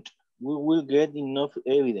won't. We will get enough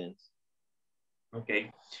evidence.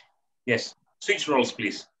 Okay. Yes. Switch roles,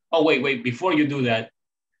 please. Oh, wait. Before you do that,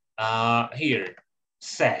 here,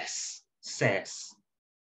 says.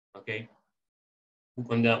 Okay.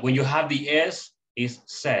 When you have the S, it's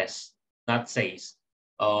says, not says.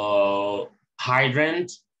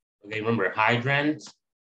 Hydrant. Okay, remember hydrant.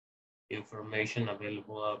 Information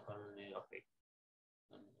available. Okay.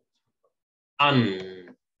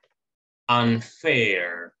 Unfair.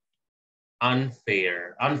 Unfair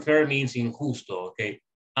means injusto, okay?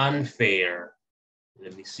 Unfair.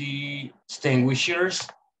 Let me see. Extinguishers,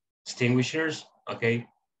 okay?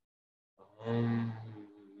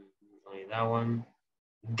 Only that one.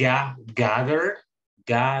 Gather,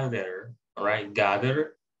 all right?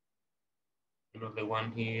 Gather. Another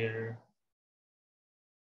one here.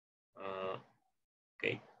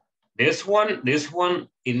 Okay. This one,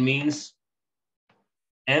 it means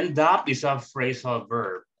end up is a phrasal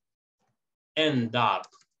verb. End up,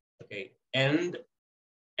 okay, end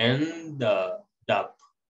up,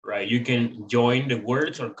 right? You can join the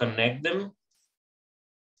words or connect them,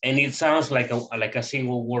 and it sounds like a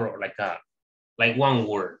single word, or like one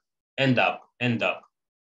word. End up.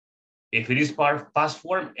 If it is past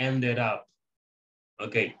form, ended up.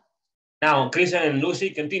 Okay. Now, Chris and Lucy,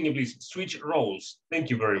 continue, please. Switch roles. Thank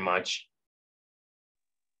you very much.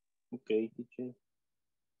 Okay, teacher.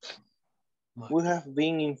 We have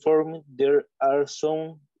been informed there are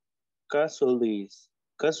some casualties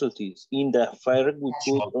in the fire we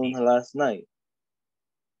put on last night.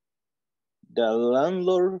 The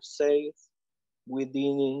landlord says we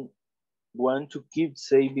didn't want to keep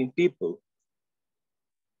saving people.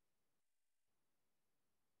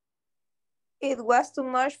 It was too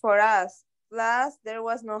much for us. Plus, there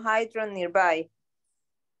was no hydrant nearby.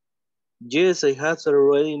 Yes, I had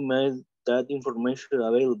already made that information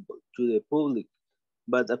available to the public,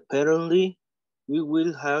 but apparently we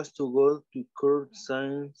will have to go to court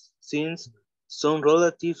since some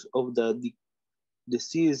relatives of the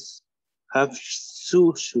deceased have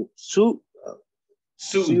sued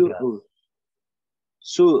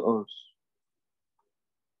us.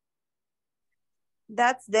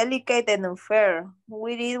 That's delicate and unfair.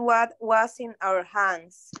 We did what was in our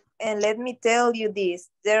hands. And let me tell you this,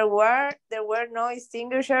 there were no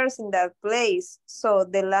extinguishers in that place. So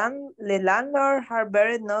the landlord had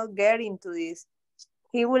better not get into this.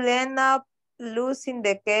 He will end up losing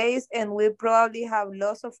the case and will probably have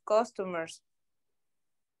lots of customers.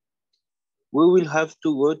 We will have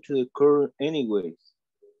to go to the court anyways.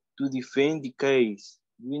 To defend the case,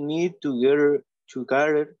 we need to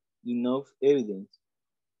gather enough evidence.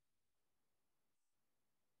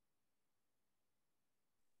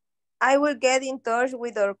 I will get in touch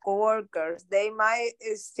with our coworkers. They might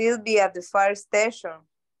still be at the fire station.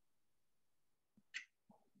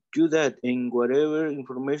 Do that, and whatever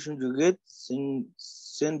information you get,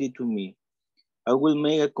 send it to me. I will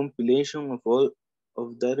make a compilation of all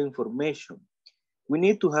of that information. We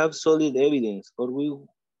need to have solid evidence, or we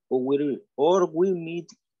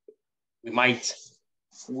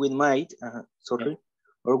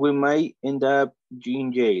might end up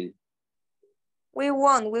in jail. We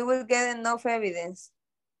won't. We will get enough evidence.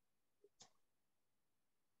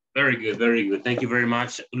 Very good, very good. Thank you very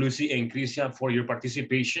much, Lucy and Christian, for your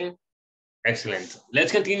participation. Excellent.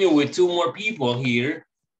 Let's continue with two more people here.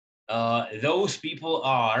 Those people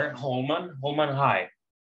are Holman. Holman, hi.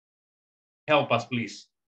 Help us, please.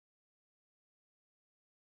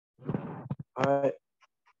 Hi.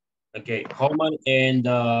 Okay, Holman and,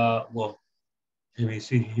 well, let me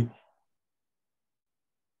see.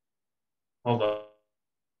 Hold on.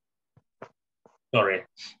 Sorry.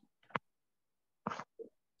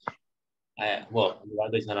 Well,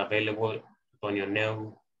 Eduardo is unavailable.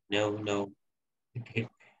 Antonio, no. Okay.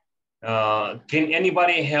 Can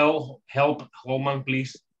anybody help Holman,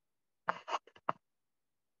 please,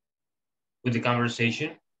 with the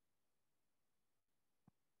conversation?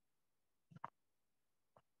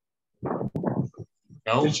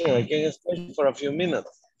 No? Teacher, I can stay for a few minutes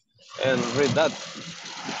and read that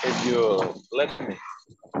if you let me.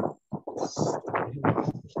 All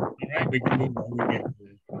right, we can move on.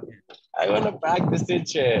 I want to practice,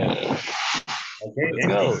 teacher. Okay, let's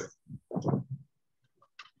go.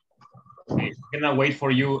 Okay, I'm gonna wait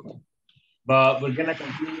for you, but we're gonna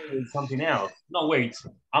continue with something else. No, wait.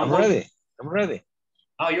 I'm ready. I'm ready.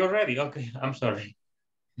 Oh, you're ready? Okay, I'm sorry.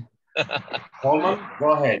 Holman,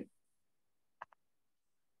 go ahead.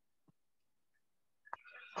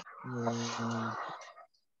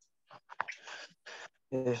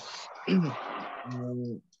 Yes.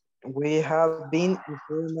 We have been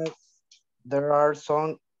informed there are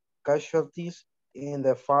some casualties in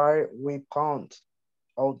the fire we put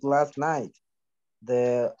out last night.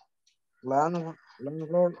 The landlord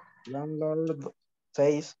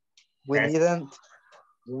says we didn't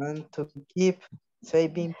want to keep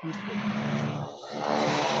saving people.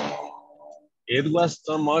 It was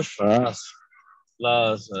too much for us.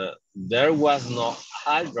 Plus, there was no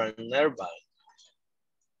hydrant nearby.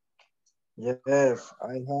 Yes,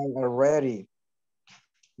 I have already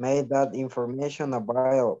made that information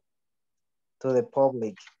available to the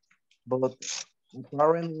public, but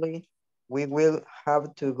apparently we will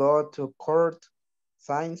have to go to court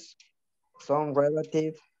since some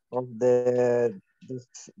relative of the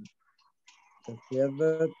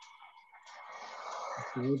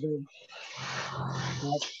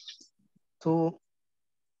to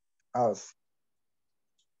us.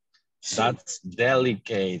 That's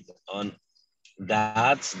delicate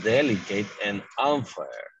and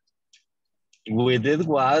unfair. We did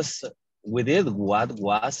what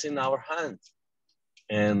was in our hands.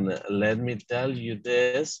 And let me tell you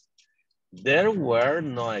this, there were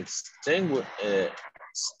no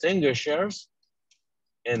extinguishers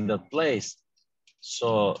in the place.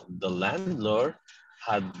 So the landlord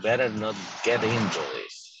had better not get into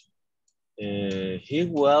this. He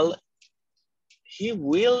he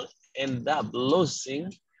will end up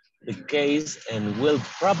losing the case and will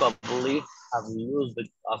probably have lost the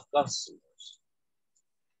customers.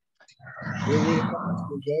 We will have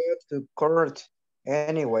to go to court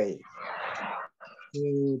anyway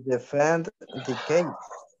to defend the case.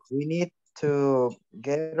 We need to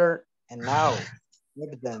gather enough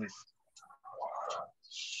evidence.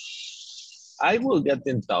 I will get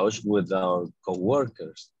in touch with our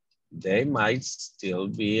coworkers. They might still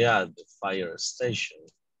be at the fire station.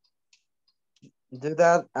 Do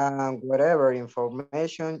that and whatever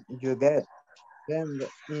information you get, send it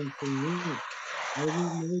to me. I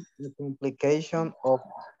will make a complication of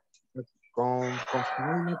a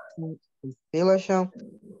compilation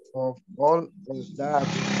of all of that.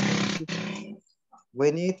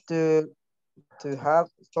 We need to have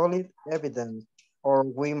solid evidence or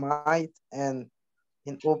we might end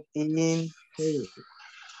up in jail.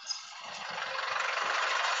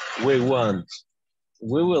 We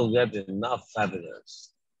will get enough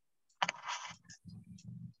evidence.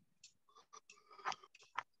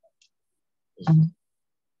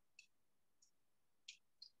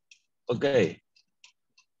 Okay,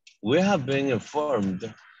 we have been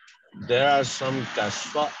informed there are some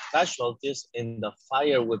casualties in the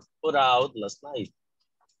fire we put out last night.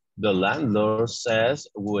 The landlord says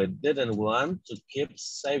we didn't want to keep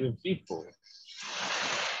saving people.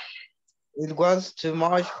 It was too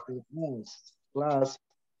much for us. Plus,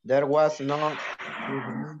 there was no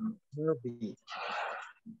Herbie.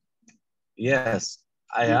 Yes,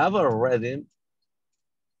 I have already.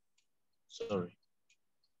 Sorry.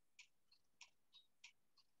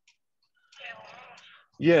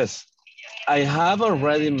 Yes, I have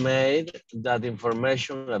already made that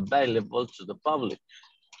information available to the public,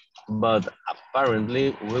 but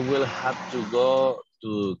apparently we will have to go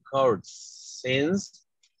to court since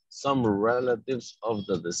some relatives of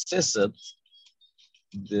the deceased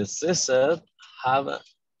have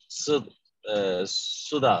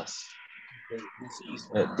sued us.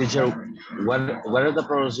 Teacher, what is the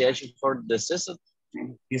pronunciation for deceased?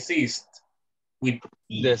 Deceased. With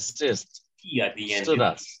deceased. At the end. Sued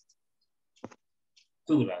us.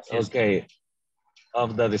 Sued us, yes. Okay.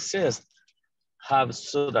 Of the deceased have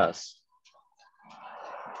sued us.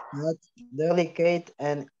 That's delicate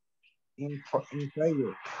and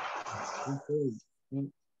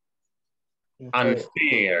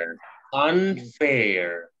unfair.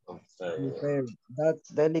 Unfair. That's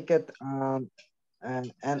delicate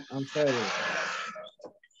and unfair.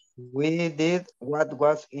 We did what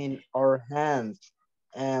was in our hands.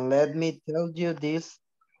 And let me tell you this.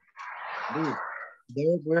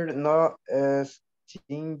 There were no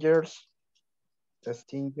extinguishers.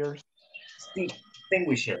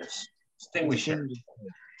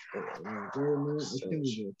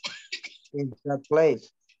 In that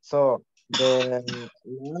place. So the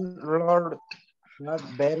landlord had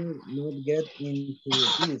better not get into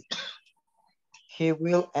this. He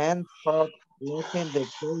will end up losing the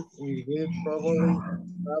case and will probably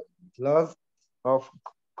have lots of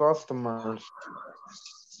customers.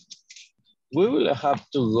 We will have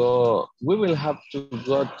to go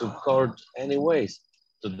to court anyways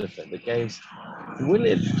to defend the case. We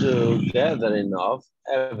need to gather enough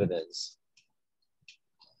evidence.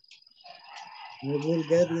 We will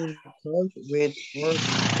get in touch with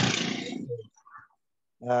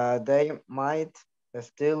they might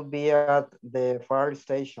still be at the fire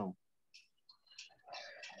station.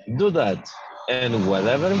 Do that, and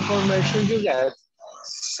whatever information you get,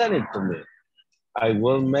 send it to me. I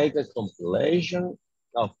will make a compilation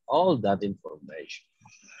of all that information.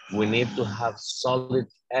 We need to have solid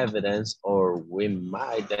evidence or we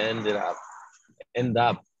might end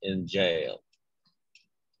up in jail.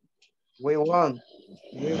 We won't.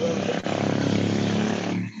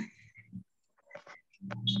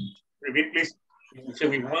 Repeat, please. So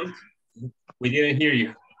we won't. We didn't hear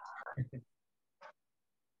you.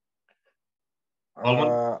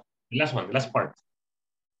 The last part.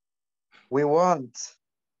 We won't.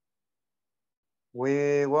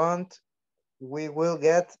 We will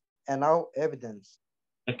get enough evidence.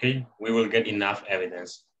 Okay, we will get enough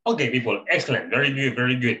evidence. Okay, people, excellent, very good,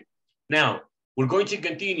 very good. Now, we're going to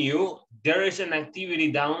continue. There is an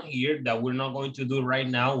activity down here that we're not going to do right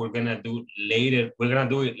now. We're gonna do later. We're gonna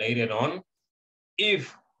do it later on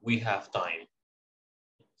if we have time.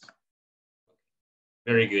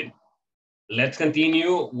 Very good. Let's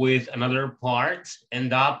continue with another part.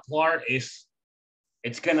 And that part is,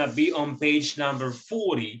 it's gonna be on page number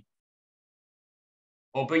 40.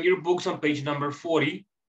 Open your books on page number 40.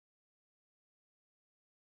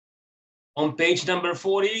 On page number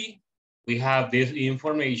 40, we have this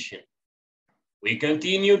information. We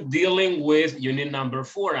continue dealing with unit number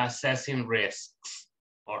 4, assessing risks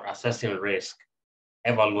or assessing risk,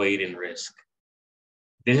 evaluating risk.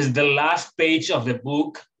 This is the last page of the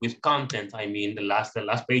book with content. I mean, the last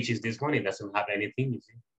page is this one. It doesn't have anything, you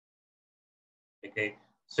see. Okay,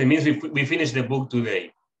 so it means we finished the book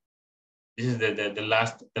today. This is the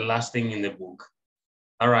last thing in the book.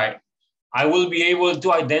 All right. I will be able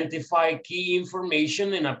to identify key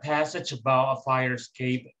information in a passage about a fire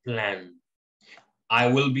escape plan. I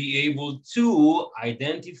will be able to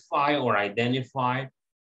identify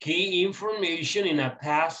key information in a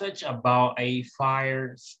passage about a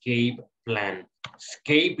fire escape plan.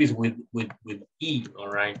 Escape is with E, all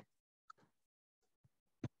right?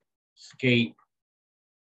 Escape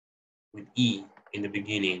with E in the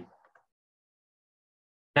beginning.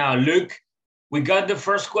 Now look, we got the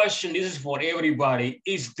first question. This is for everybody.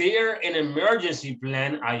 Is there an emergency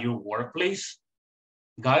plan at your workplace?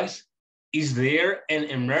 Guys, is there an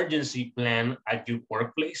emergency plan at your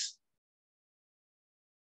workplace?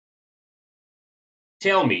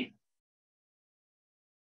 Tell me.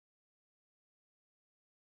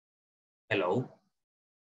 Hello?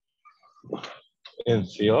 In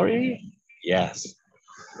theory, yes.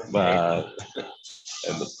 But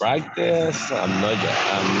in the practice, I'm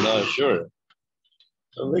not sure.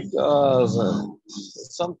 Because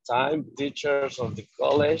sometimes teachers of the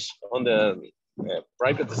college, on the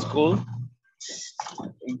private school,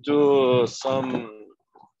 do some,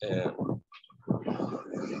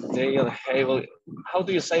 they'll have, how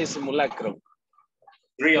do you say simulacrum?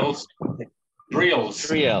 Drills.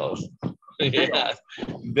 Yeah,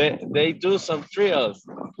 they do some drills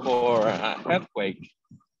for an earthquake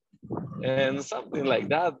and something like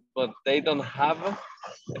that, but they don't have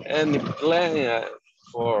any plan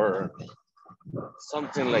for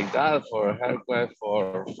something like that, for earthquake,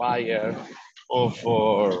 for fire, or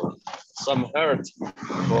for some hurt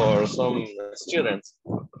for some students.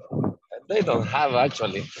 They don't have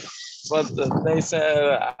actually, but they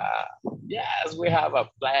said, yes, we have a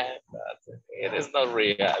plan, but it is not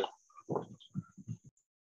real.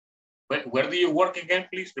 Where do you work again?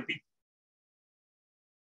 Please repeat.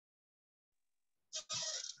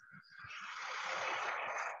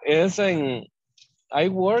 I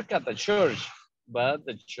work at the church, but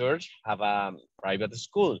the church have a private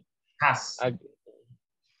school.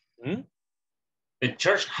 The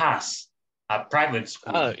church has a private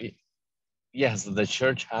school. Yes, the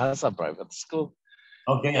church has a private school.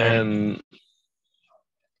 Okay. And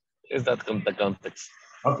is that the context?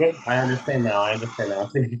 Okay, I understand now.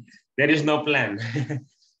 There is no plan.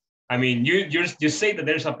 I mean, you say that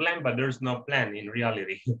there's a plan, but there's no plan in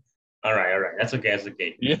reality. All right. That's okay.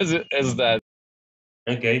 Yes, it is that.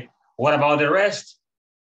 Okay. What about the rest?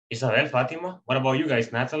 Isabel, Fatima. What about you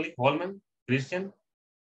guys? Natalie, Holman, Christian,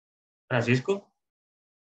 Francisco?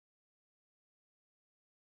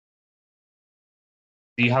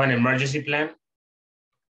 Do you have an emergency plan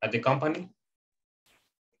at the company?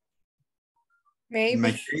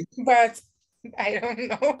 Maybe, but I don't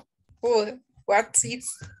know what is.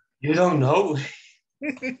 You don't know?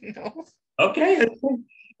 No. Okay.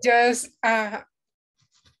 Just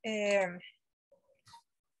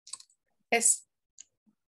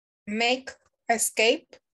make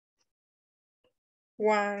escape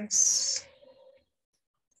once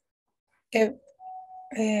a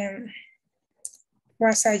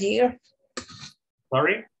year.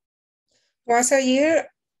 Sorry? Once a year,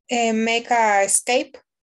 make a escape.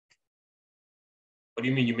 What do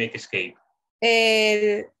you mean you make escape?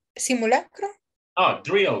 El simulacro. Oh,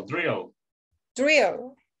 drill.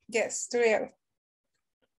 Drill, yes, drill.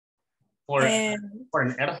 For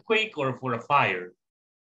an earthquake or for a fire?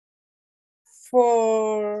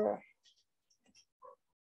 For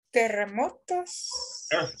terremotos.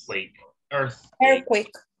 Earthquake.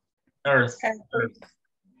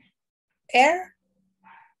 Air.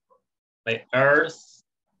 Like earth.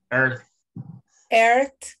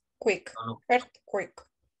 Earthquake. No. Earthquake.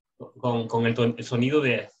 Con el sonido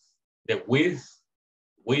de with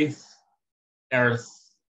earth.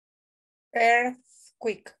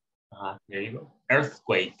 Earthquake. There you go.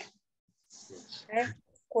 Earthquake.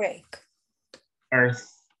 Earthquake. Earth.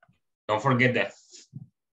 Don't forget that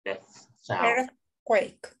sound.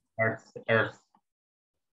 Earthquake. Earth.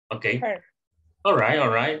 Okay. Earth. All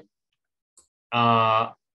right.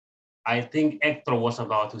 I think Hector was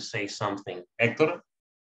about to say something. Hector?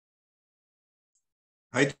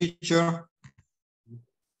 Hi, teacher.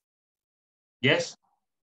 Yes?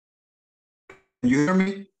 Can you hear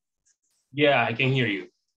me? Yeah, I can hear you.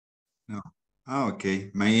 No. Oh,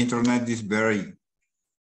 okay. My internet is very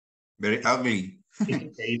ugly.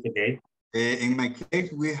 It's okay. In my case,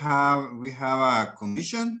 we have a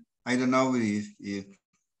commission. I don't know if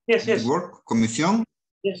Yes, the yes. word commission.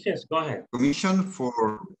 Yes, yes, go ahead. Commission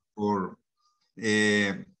for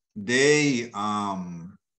they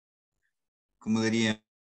 ¿cómo diría?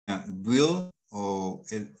 Build o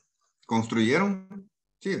construyeron.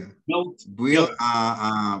 Sí. Build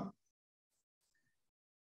a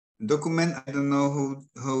document. I don't know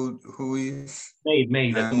who is.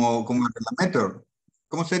 Made. Como reglamento.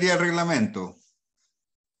 ¿Cómo sería el reglamento?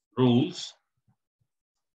 Rules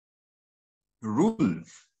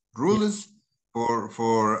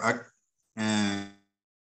for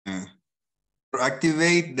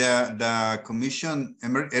activate the commission,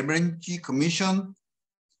 emergency commission,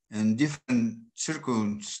 in different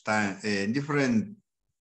circumstances, different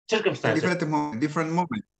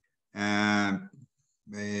moments.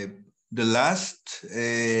 The last,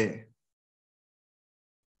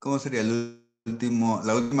 ¿cómo sería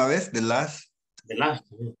la última vez? The last.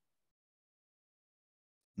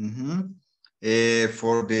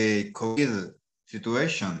 For the COVID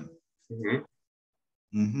situation.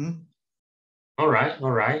 All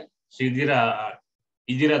right. So you did a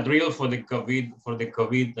drill for the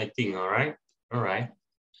COVID-19. All right.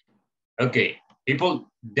 Okay,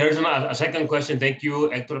 people. There's a second question. Thank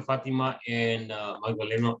you, Hector, Fatima, and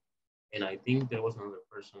Magdaleno, and I think there was another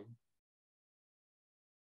person.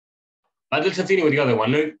 But let's continue with the other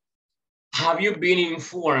one. Look, have you been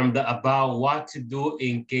informed about what to do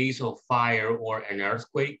in case of fire or an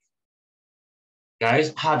earthquake?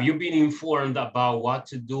 Guys, have you been informed about what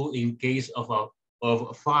to do in case of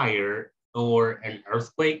a fire or an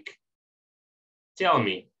earthquake? Tell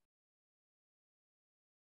me.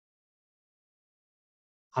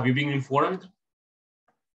 Have you been informed?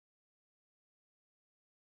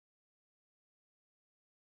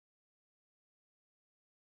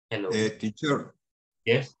 Hello. Teacher.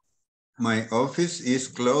 Yes. My office is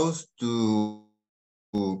close to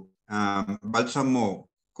Bálsamo,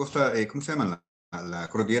 Costa, ¿cómo se llama? La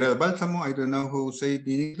cordillera del Bálsamo. I don't know how to say it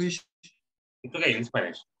in English. It's okay, in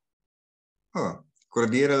Spanish. Oh,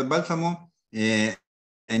 cordillera del Bálsamo.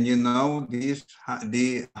 And you know, each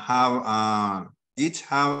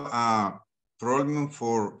have a problem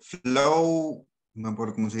for flow. No me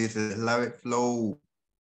acuerdo cómo se dice, flow.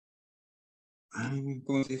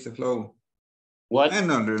 ¿Cómo se dice flow? What? I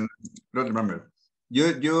don't remember.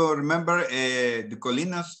 You remember the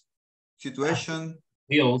Colinas situation?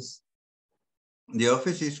 Hills. The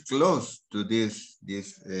office is close to this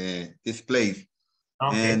place.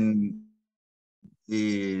 Okay. And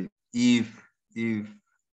if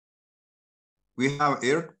we have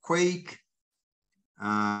earthquake,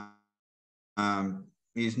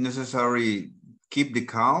 it's necessary keep the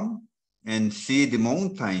calm and see the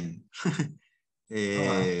mountain.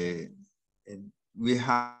 We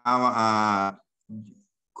have a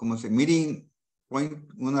meeting point,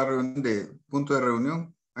 una reunión de punto de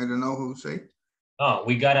reunión. I don't know who say. Oh,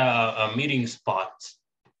 we got a meeting spot.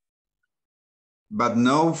 But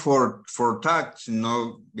no for tax,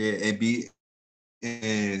 no I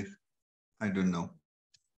don't know.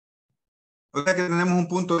 O sea que tenemos un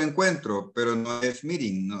punto de encuentro, pero no es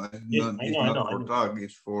meeting, no, Yes, it's not for talk,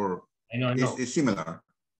 it's for, I know. It's similar.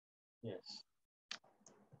 Yes.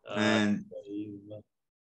 And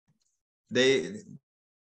they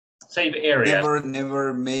save area.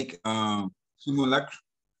 Never make simulacra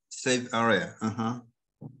save area.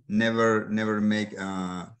 Never make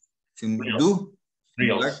simulacra.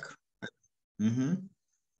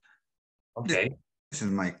 Okay. This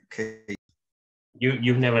is my case.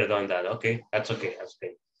 You've never done that. Okay, that's okay.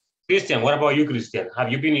 Christian, what about you, Christian?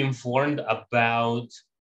 Have you been informed about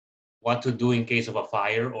what to do in case of a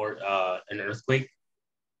fire or an earthquake?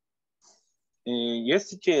 Yes,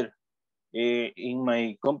 teacher. In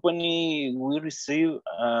my company, we receive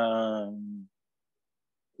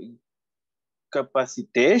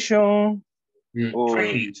capacitation or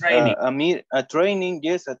training. A training,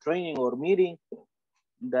 yes, a training or meeting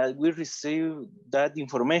that we receive that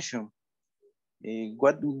information.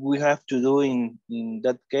 What we have to do in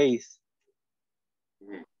that case.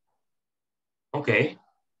 Okay.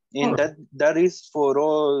 And that is for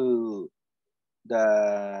all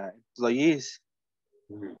the employees.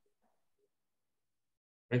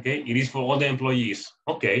 Okay, it is for all the employees.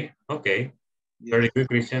 Okay. Yes. Very good,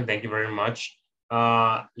 Christian. Thank you very much.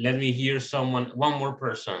 Let me hear one more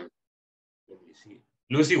person. Let me see.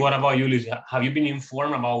 Lucy, what about you, Lucy? Have you been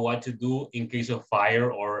informed about what to do in case of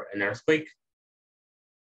fire or an earthquake?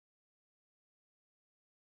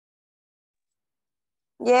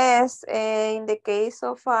 Yes, in the case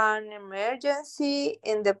of an emergency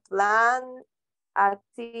in the plant,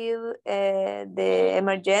 active the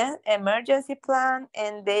emergency plan,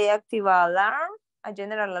 and they active alarm, a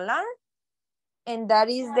general alarm, and that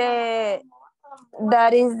is the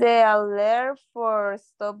alert for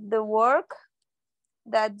stop the work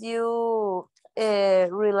that you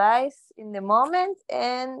realize in the moment,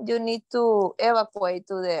 and you need to evacuate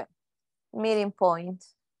to the meeting point.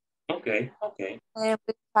 Okay, okay. And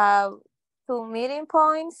we have 2 meeting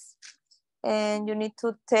points, and you need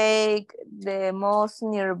to take the most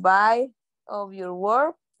nearby of your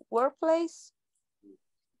workplace.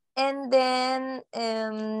 And then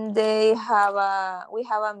we have a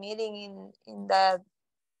meeting in that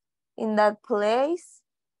place,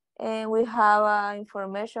 and we have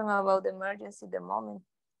information about the emergency at the moment.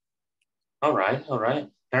 All right, all right.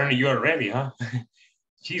 Apparently you are ready, huh?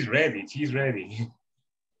 She's ready.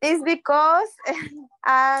 It's because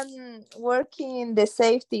I'm working in the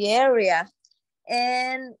safety area,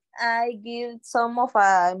 and I give some of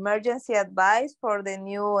emergency advice for the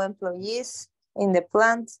new employees in the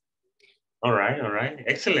plant. All right.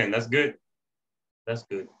 Excellent. That's good.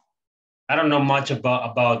 I don't know much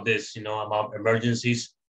about this, about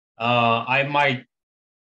emergencies. I might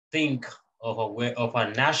think of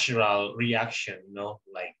a natural reaction,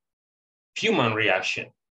 like human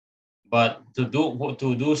reaction. But to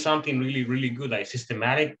do something really, really good, like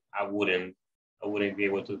systematic, I wouldn't be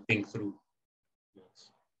able to think through.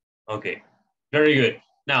 Okay, very good.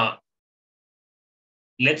 Now,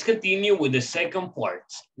 let's continue with the second part.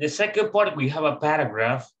 The second part, we have a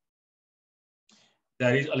paragraph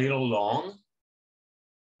that is a little long.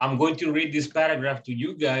 I'm going to read this paragraph to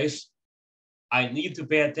you guys. I need to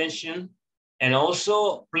pay attention. And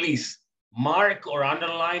also, please, mark or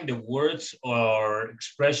underline the words or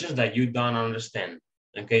expressions that you don't understand,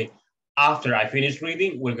 okay? After I finish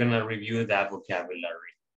reading, we're gonna review that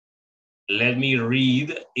vocabulary. Let me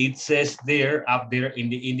read. It says there, up there in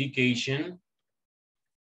the indication,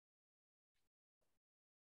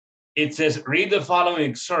 it says, read the following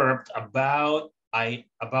excerpt about a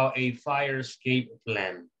fire escape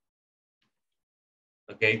plan,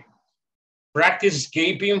 okay? Practice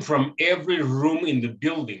escaping from every room in the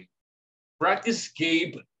building. Practice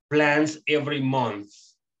escape plans every month.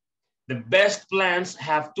 The best plans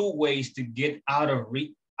have 2 ways to get out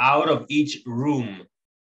of each room.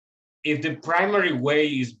 If the primary way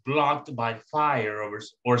is blocked by fire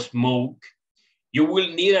or smoke, you will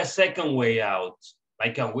need a second way out,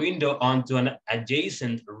 like a window onto an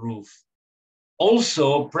adjacent roof.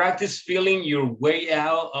 Also, practice feeling your way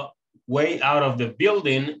out of the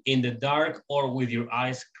building in the dark or with your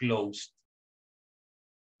eyes closed.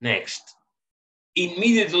 Next,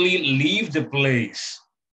 immediately leave the place.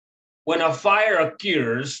 When a fire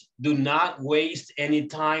occurs, do not waste any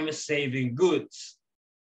time saving goods.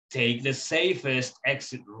 Take the safest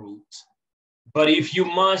exit route. But if you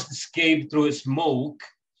must escape through smoke,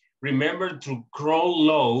 remember to crawl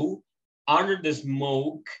low under the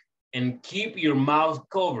smoke and keep your mouth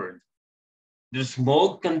covered. The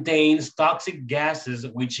smoke contains toxic gases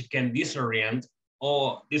which can disorient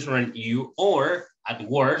you, or at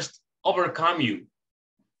worst, overcome you.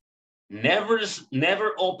 Never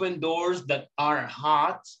open doors that are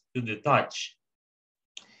hot to the touch.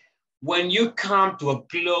 When you come to a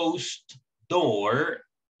closed door,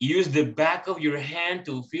 use the back of your hand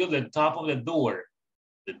to feel the top of the door,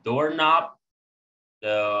 the doorknob,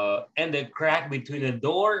 and the crack between the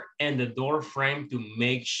door and the door frame to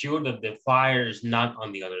make sure that the fire is not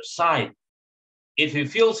on the other side. If it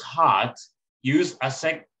feels hot, use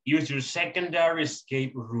your secondary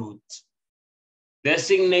escape route.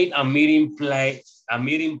 Designate a meeting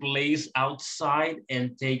place outside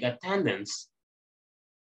and take attendance.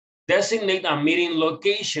 Designate a meeting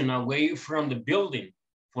location away from the building.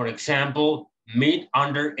 For example, meet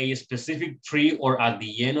under a specific tree or at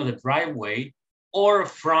the end of the driveway or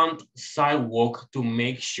front sidewalk to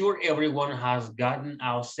make sure everyone has gotten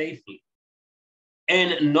out safely.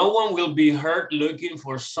 And no one will be hurt looking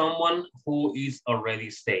for someone who is already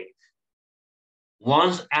safe.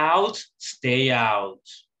 Once out, stay out.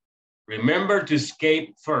 Remember to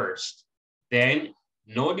escape first. Then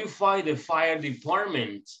notify the fire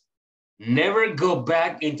department. Never go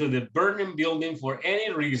back into the burning building for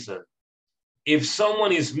any reason. If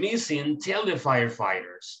someone is missing, tell the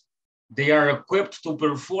firefighters. They are equipped to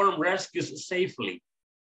perform rescues safely.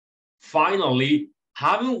 Finally,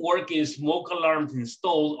 having working smoke alarms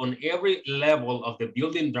installed on every level of the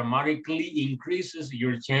building dramatically increases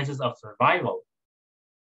your chances of survival.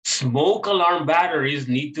 Smoke alarm batteries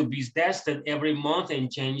need to be tested every month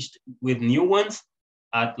and changed with new ones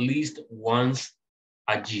at least once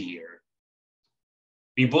a year.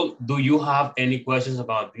 People, do you have any questions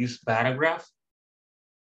about this paragraph?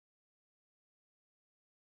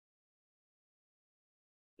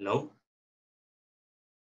 Hello?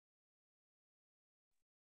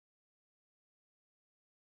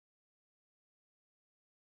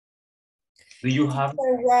 Do you have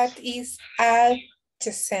What is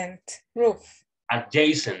adjacent? Roof.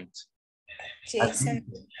 adjacent? Adjacent.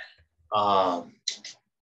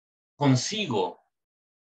 Consigo.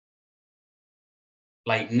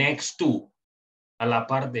 Like next to. A la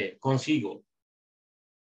par de. Consigo.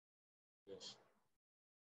 Yes.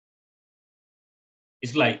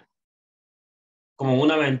 It's like como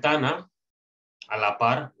una ventana a la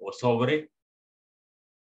par o sobre.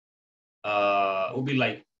 Would be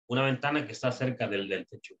like una ventana que está cerca del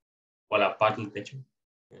techo o a la par del techo.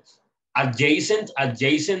 Yes.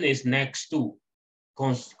 Adjacent is next to,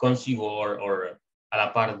 consigo or a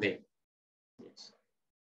la par de. Yes.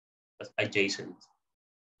 That's adjacent.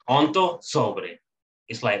 Onto, sobre.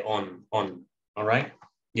 It's like on. All right?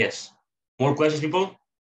 Yes. More questions, people?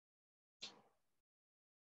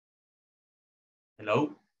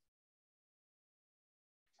 Hello?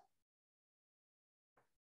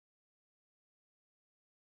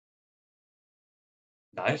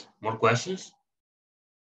 Guys, more questions?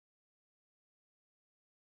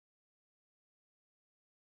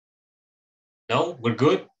 No, we're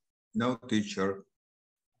good? No, teacher.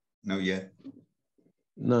 No yet.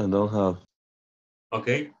 No, I don't have.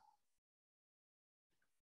 Okay.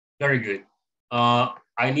 Very good.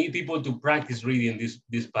 I need people to practice reading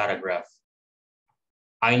this paragraph.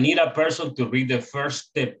 I need a person to read the first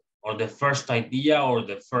step or the first idea or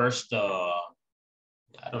the first, I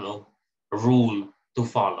don't know, rule to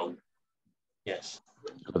follow. Yes.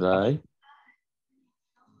 Could I?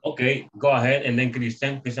 Okay, go ahead. And then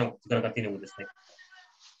Christian is going to continue with the step.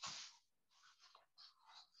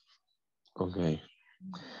 Okay.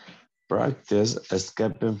 Practice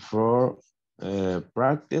escaping from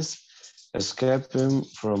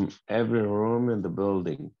every room in the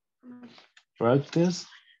building. Practice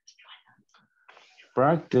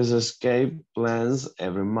escape plans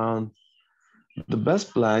every month. The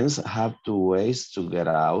best plans have 2 ways to get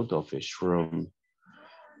out of each room.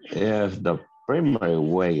 If the primary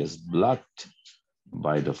way is blocked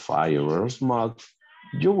by the fire or smoke,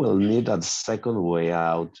 you will need a second way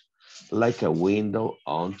out, like a window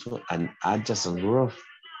onto an adjacent roof.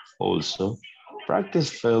 Also, practice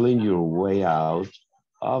feeling your way out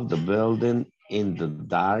of the building in the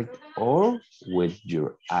dark or with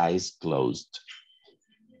your eyes closed.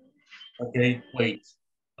 Okay, wait.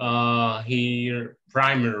 Here,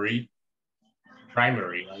 primary, I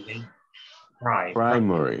think.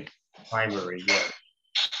 Primary. Primary, yeah.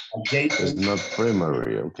 Adjacent. It's not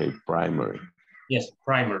primary, okay, primary. Yes,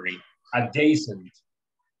 primary. Adjacent.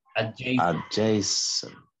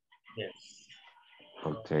 Adjacent. Yes.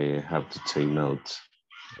 Okay, I have to take note.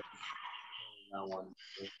 That one.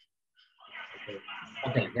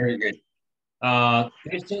 Okay, very good.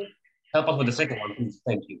 Christian, help us with the second one, please.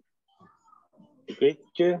 Thank you. Okay,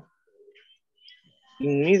 teacher.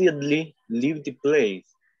 Immediately leave the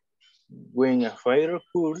place. When a fire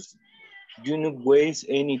occurs, do not waste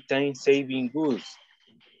any time saving goods.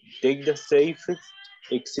 Take the safest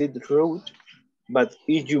exit route, but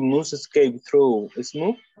if you must escape through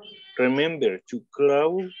smoke, remember to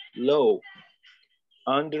crawl low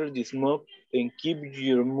under the smoke and keep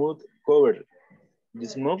your mouth covered. The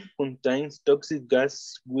smoke contains toxic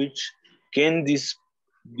gas which can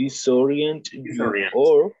disorient you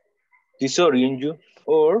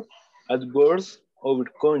or at worst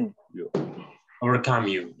overcome you. Overcome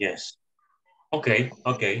you, yes. Okay.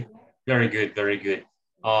 Very good, very good.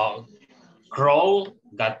 Crawl,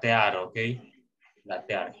 gatear, okay?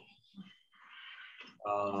 Gatear.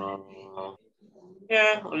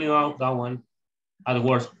 Yeah, only that one. At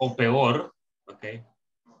worst, o peor, okay?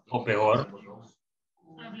 O peor.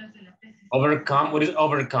 Overcome, what is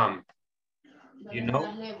overcome? You know?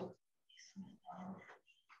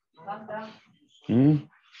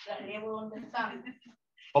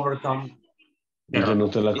 Overcome. Yo no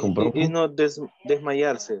te la compró. It's not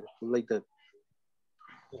desmayarse, like that.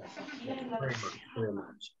 Very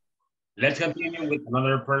much. Let's continue with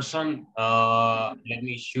another person. Let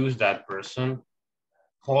me choose that person.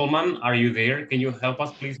 Coleman, are you there? Can you help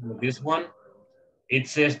us please with this one? It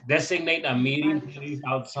says designate a meeting place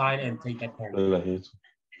outside and take attendance.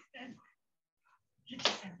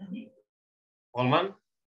 Coleman?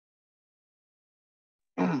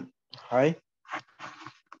 Hi.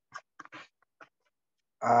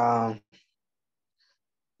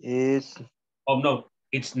 Is Oh no,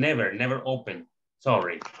 it's never open.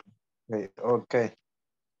 Sorry. okay.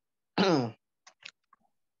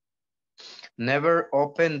 Never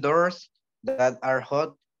open doors that are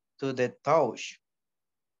hot to the touch.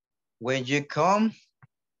 When you come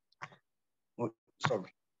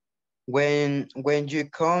sorry. When you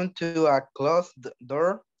come to a closed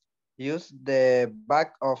door, use the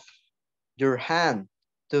back of your hand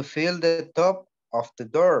to feel the top of the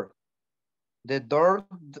door. The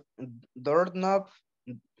doorknob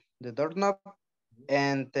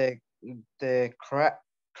and the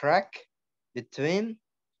crack between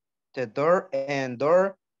the door and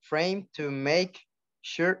door frame to make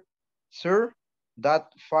sure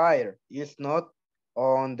that fire is not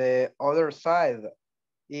on the other side.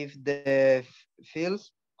 If the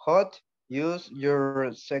feels hot, use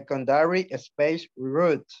your secondary space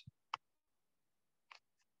route.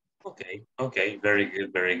 Okay, very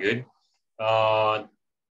good, very good.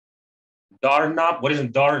 Doorknob, what is a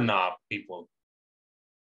doorknob, people?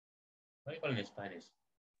 What do you call it in Spanish?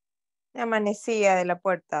 La manecilla de la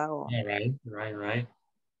puerta. O... Right.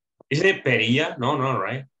 Isn't it perilla? No,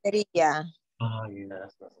 right? Perilla. Oh, yeah,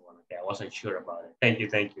 that's not the one. Okay, I wasn't sure about it. Thank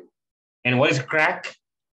you. And what is crack?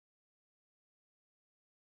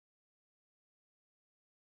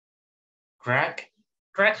 Crack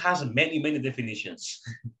has many definitions.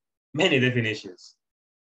 Many definitions.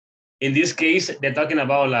 In this case, they're talking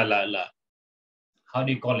about la how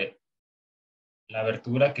do you call it? La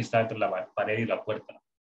abertura que está entre la pared y la puerta.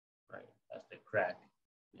 Right, that's the crack.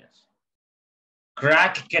 Yes.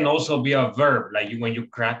 Crack can also be a verb, like when you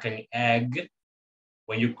crack an egg,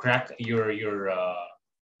 when you crack your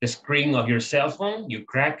the screen of your cell phone, you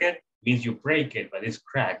crack it, means you break it, but it's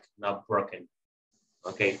cracked, not broken.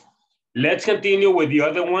 Okay. Let's continue with the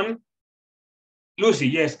other one. Lucy,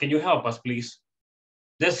 yes, can you help us, please?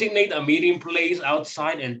 Designate a meeting place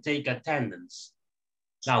outside and take attendance.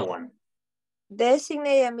 That one.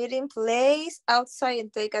 Designate a meeting place outside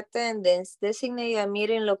and take attendance. Designate a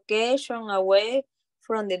meeting location away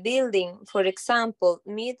from the building. For example,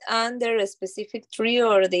 meet under a specific tree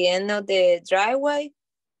or the end of the driveway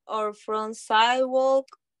or front sidewalk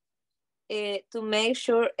to make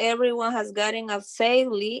sure everyone has gotten up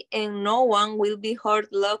safely and no one will be hurt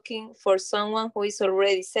looking for someone who is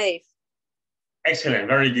already safe. Excellent,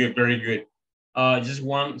 very good. Just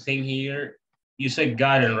one thing here. You said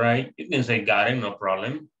gotten, right? You can say gotten, no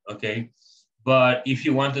problem, okay? But if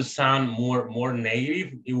you want to sound more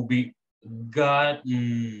negative, it will be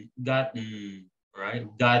gotten, right?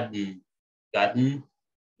 Gotten.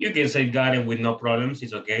 You can say gotten with no problems,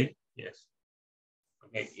 it's okay, yes.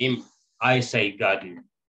 Okay, I say gotten,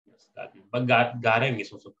 yes, gotten. But gotten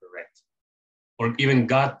is also correct. Or even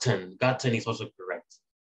gotten is also correct,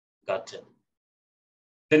 gotten.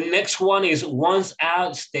 The next one is once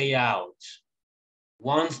out, stay out.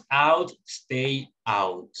 Once out, stay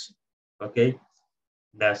out. Okay,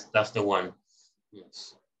 that's the one.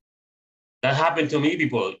 Yes, that happened to me,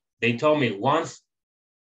 people. They told me once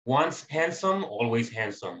handsome, always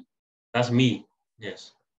handsome. That's me.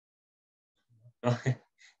 Yes.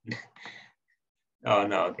 Oh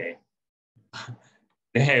no, okay.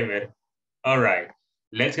 All right.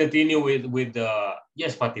 Let's continue with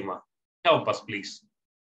yes, Fatima. Help us, please.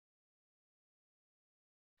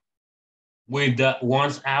 With the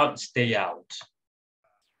once out, stay out.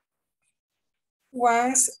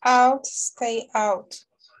 Once out, stay out.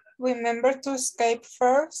 Remember to escape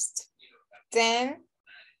first, then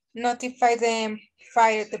notify the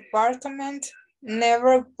fire department.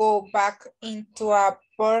 Never go back into a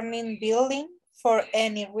burning building for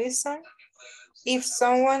any reason. If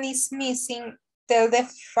someone is missing, tell the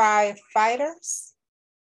firefighters.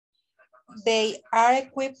 They are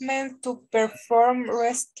equipped to perform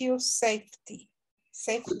rescue safely.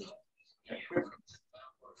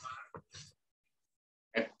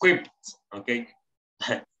 Equipped, okay?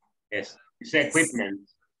 Yes, you say equipment.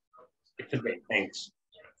 It's okay, thanks.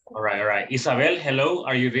 All right. Isabel, hello,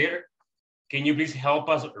 are you there? Can you please help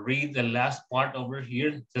us read the last part over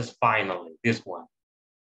here? Just finally, this one.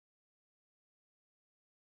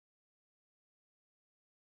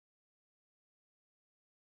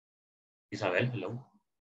 Isabel, hello.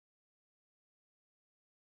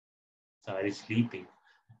 Isabel is sleeping.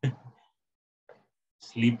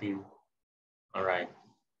 Sleeping. All right.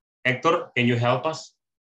 Hector, can you help us?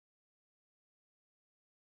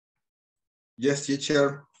 Yes,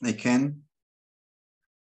 teacher, I can.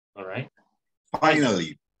 All right.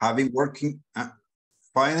 Finally, having working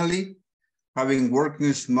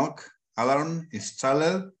smoke alarm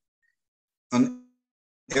installed on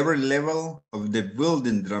every level of the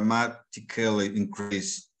building dramatically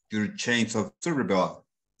increase your chance of survival.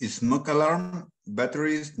 Smoke alarm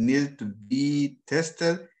batteries need to be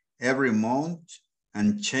tested every month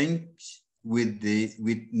and changed with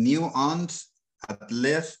new ones at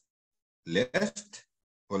least.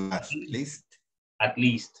 At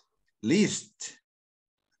least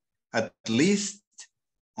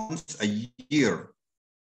Once a year.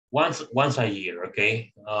 Once a year,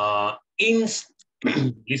 okay.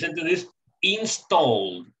 Listen to this.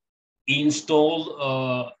 Installed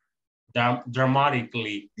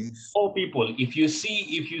dramatically. Oh, people, if you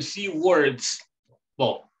see words,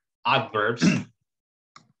 well, adverbs,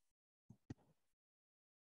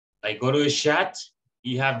 like go to a chat,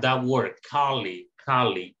 you have that word, Kali.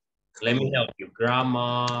 Let me help you.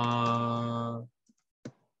 Grammar.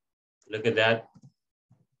 Look at that.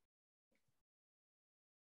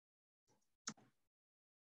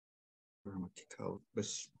 Grammatical,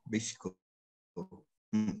 basic.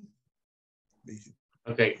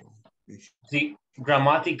 Okay. See,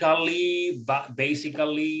 grammatically, but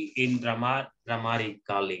basically in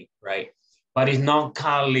grammatically, right? But it's not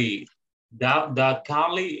Kali. The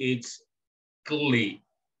Kali, it's Kli.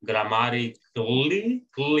 Grammatically,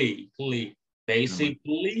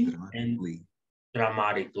 basically, and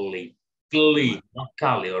grammatically. Kli, not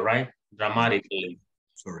Kali, all right? Grammatically.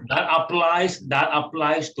 Sorry. That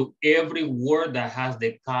applies to every word that has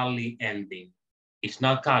the Kali ending. It's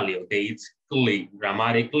not Kali, okay? It's Kli.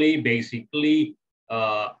 Grammatically, basically,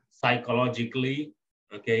 psychologically,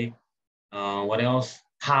 okay? What else?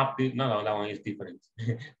 Happy, no, that one is different.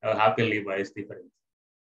 Happily, but it's different.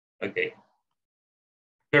 Okay.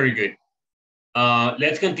 Very good.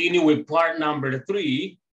 Let's continue with part number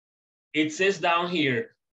 3. It says down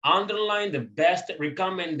here, underline the best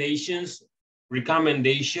recommendation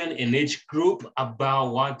in each group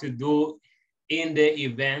about what to do in the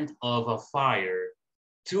event of a fire.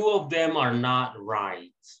 2 of them are not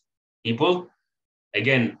right. People,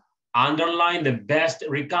 again, underline the best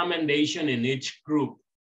recommendation in each group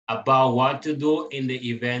about what to do in the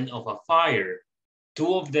event of a fire.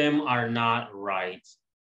 2 of them are not right.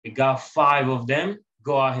 We got 5 of them.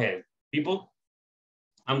 Go ahead. People,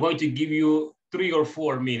 I'm going to give you 3 or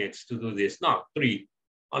 4 minutes to do this. No, 3,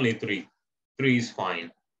 only 3. 3 is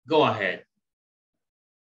fine. Go ahead.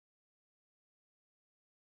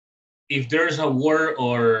 If there's a word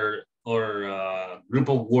or a group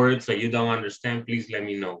of words that you don't understand, please let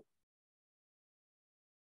me know.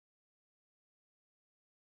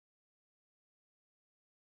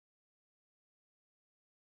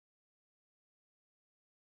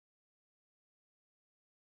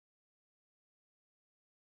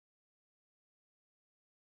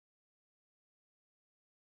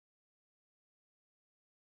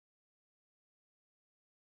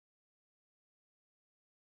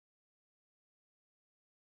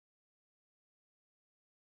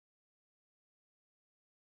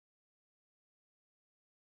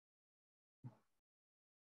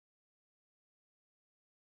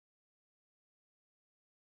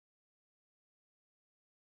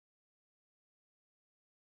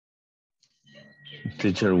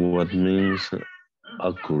 Teacher, what means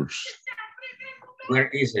occurs? Where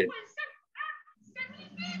is it?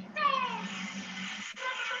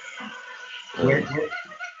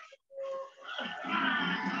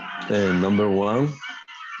 Number 1,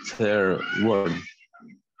 third word.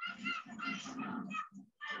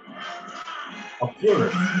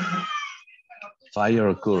 Occurs. Fire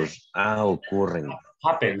occurs. Ocurren.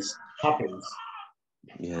 Happens.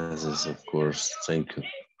 Yes, of course. Thank you.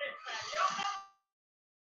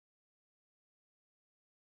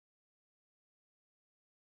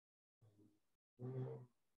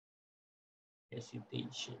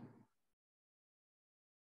 Hesitation.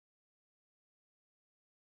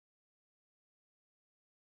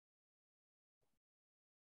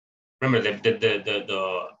 Remember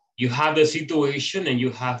you have the situation and you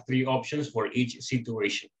have 3 options for each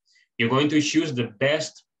situation. You're going to choose the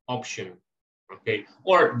best option, okay,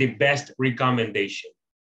 or the best recommendation.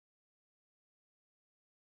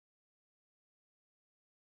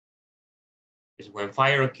 Is when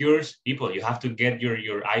fire occurs, people, you have to get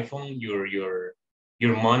your iPhone,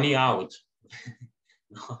 your money out.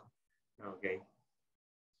 No. Okay.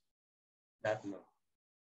 That no.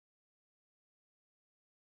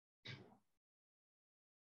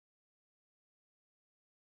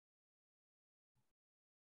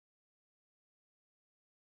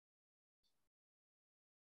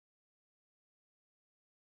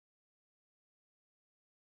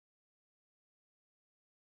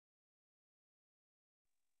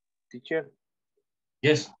 Teacher?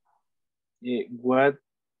 Yes. What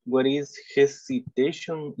is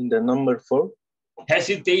hesitation in the number 4?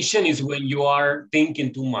 Hesitation is when you are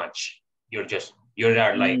thinking too much. You're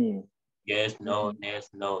there like, yes, no, yes,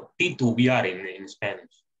 no. Titubear in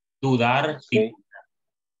Spanish. Dudar, okay.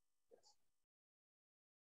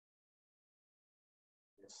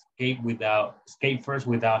 Escape first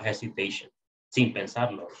without hesitation. Sin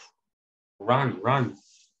pensarlo. Run.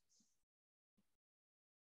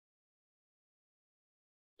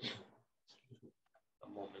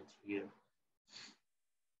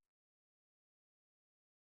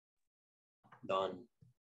 done.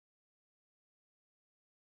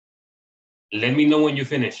 Let me know when you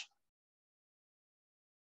finish.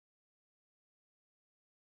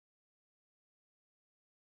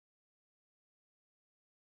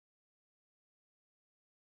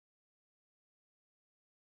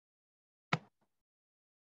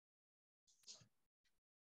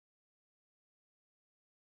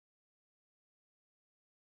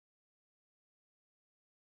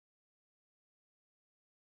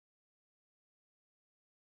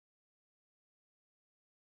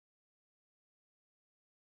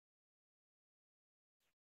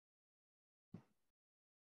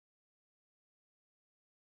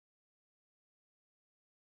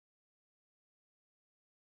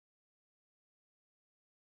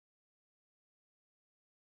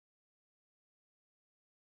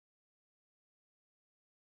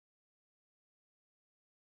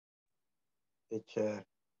 Teacher,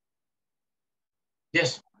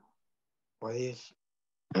 Yes. what is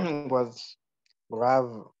was grab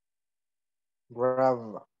Where?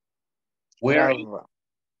 grab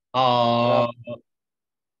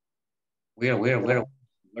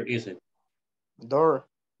Where is it? door.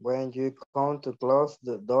 When you come to close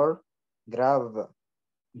the door, grab.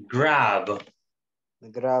 Grab.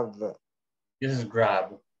 This is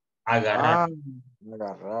grab. Agarrar.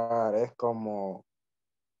 Agarrar es como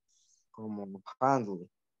handle.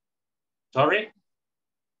 Sorry?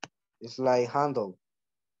 It's like handle.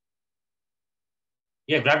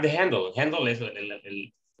 Yeah, grab the handle. Handle es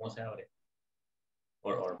 ¿cómo se abre?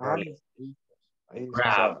 Or probably.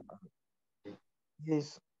 Grab.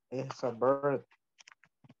 It's a verb.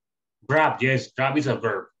 Grab, yes. Grab is a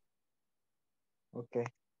verb. Okay.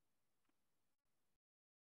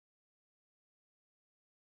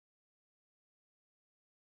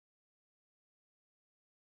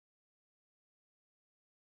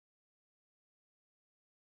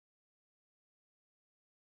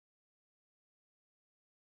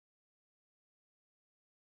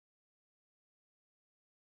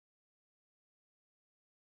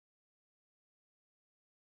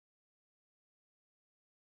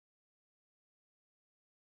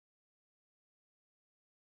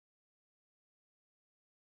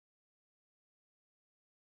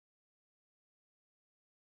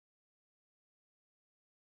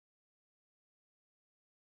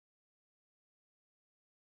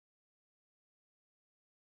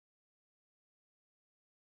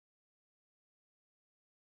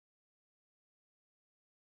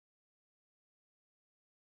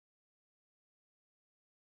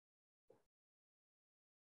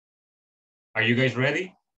 Are you guys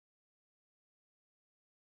ready?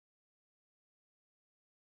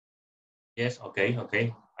 Yes,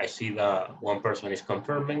 okay. I see that one person is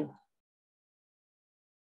confirming.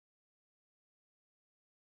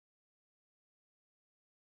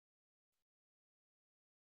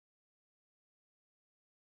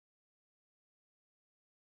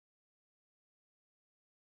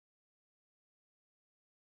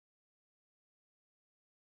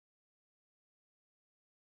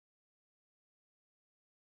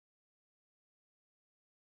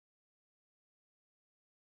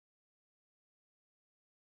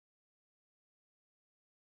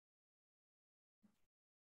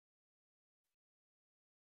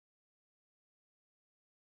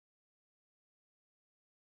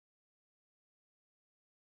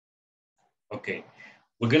 Okay,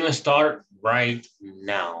 we're gonna start right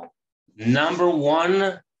now. Number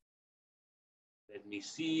one, let me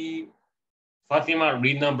see. Fatima,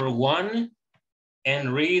 read number one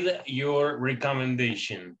and read your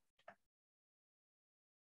recommendation.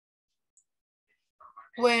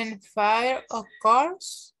 When fire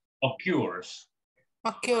occurs.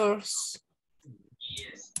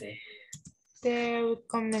 The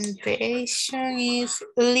recommendation is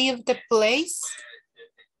leave the place.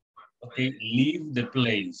 Okay, leave the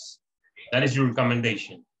place. That is your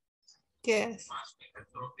recommendation. Yes.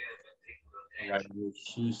 All right, we'll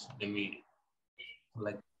choose the meeting.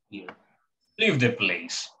 Like here. Leave the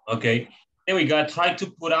place. Okay. Then we got try to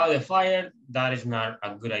put out the fire. That is not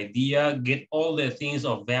a good idea. Get all the things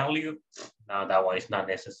of value. No, that one is not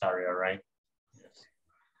necessary, all right? Yes.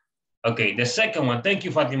 Okay, the second one. Thank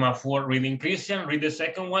you, Fatima, for reading. Christian, read the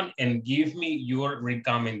second one and give me your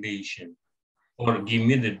recommendation. Or give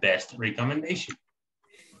me the best recommendation.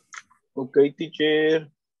 Okay, teacher.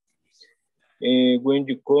 When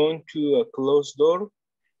you come to a closed door,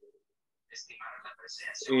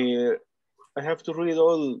 I have to read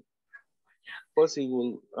all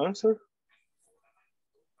possible answer.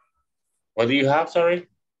 What do you have, sorry?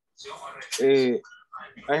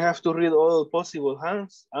 I have to read all possible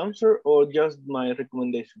answer or just my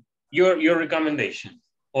recommendation? Your recommendation.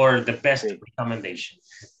 or the best recommendation?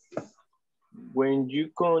 When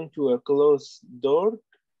you come to a closed door,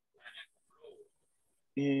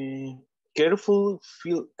 carefully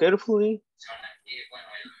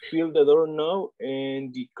feel the doorknob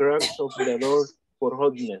and the cracks of the door for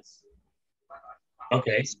hotness.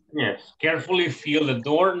 Okay, yes. Carefully feel the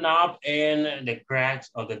doorknob and the cracks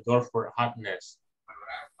of the door for hotness.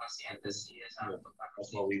 That's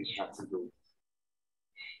what we have to do.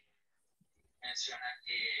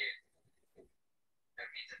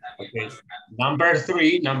 Okay, number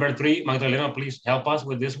three, Magdalena, please help us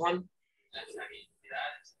with this one.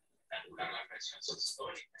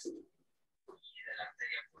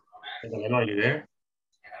 Magdalena, are you there?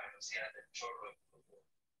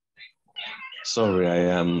 Sorry,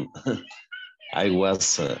 I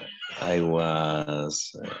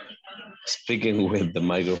was speaking with the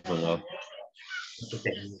microphone off.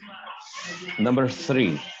 Okay. Number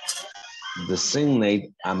 3,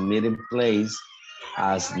 designate a meeting place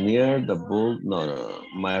as near the building. No.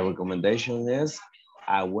 My recommendation is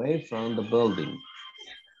away from the building.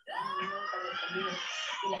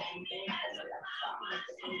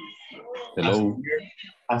 Hello.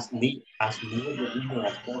 As near the building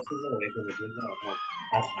as possible, away from the building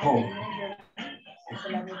at home.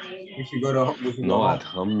 We should go to. No, at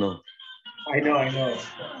home, no. I know. I'm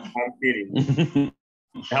kidding.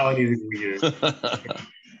 That one is weird.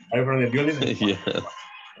 Away from the building. Yeah.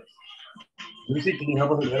 Lucy, can you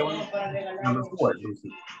help us with that one? Number 4,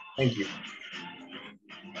 Lucy. Thank you.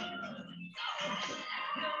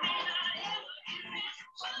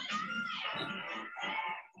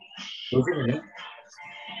 Lucy, hello?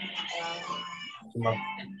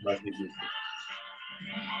 Must be Lucy.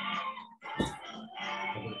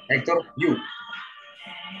 Hector, you.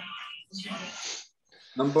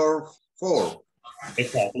 Number 4.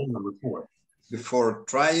 Exactly, number 4. Before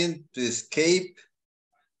trying to escape,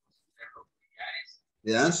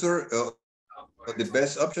 the answer of the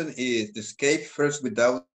best option is to escape first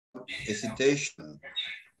without hesitation.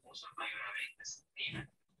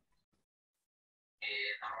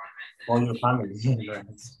 On your family.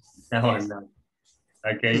 No.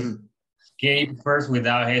 Okay. Escape first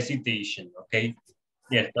without hesitation. Okay.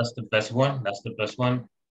 Yes, that's the best one. That's the best one.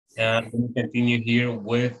 Let me continue here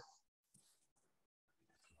with.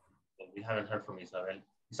 We haven't heard from Isabel.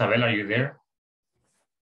 Isabel, are you there?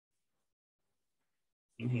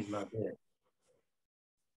 He's not there.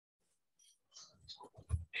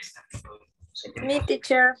 Okay. Me,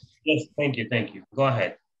 teacher. Yes, thank you. Go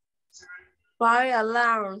ahead. Fire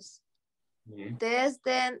alarms. Test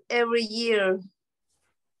them every year.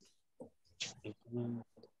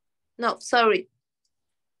 No, sorry.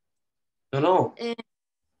 No.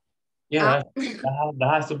 Yeah, that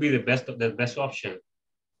has to be the best option.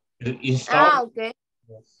 Install. Okay.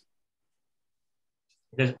 Yes.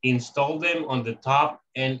 Just install them on the top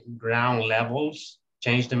and ground levels.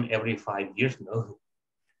 Change them every 5 years. No.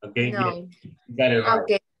 Okay. No. Yeah. You got it right.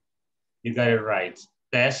 Okay. You got it right.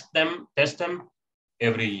 Test them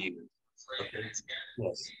every year. Okay.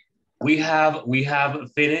 Yes. We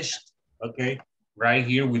have finished, okay, right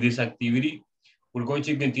here with this activity. We're going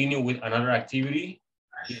to continue with another activity.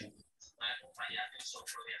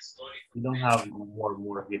 We don't have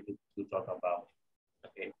more here to talk about.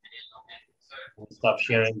 Okay. We'll stop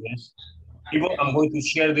sharing this. People, I'm going to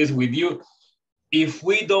share this with you. If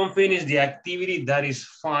we don't finish the activity, that is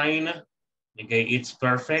fine. Okay, it's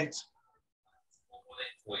perfect.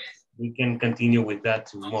 We can continue with that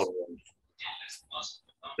tomorrow.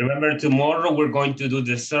 Remember, tomorrow we're going to do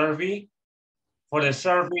the survey. For the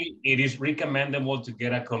survey, it is recommendable to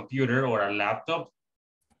get a computer or a laptop.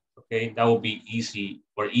 Okay, that will be easy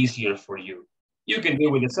or easier for you. You can do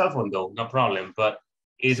it with a cell phone though, no problem. But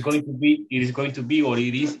it is going to be or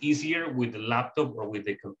it is easier with the laptop or with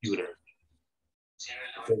the computer.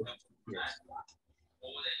 Okay. Yes.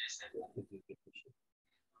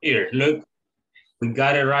 Here, look, we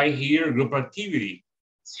got it right here, group activity.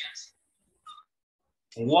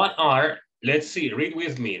 What are, let's see, read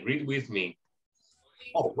with me.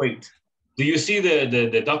 Oh, wait, do you see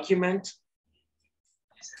the document?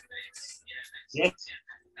 Yes.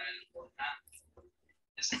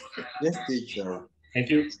 Yes, teacher. Thank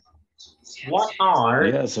you. What are,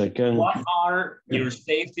 yes, I can. What are your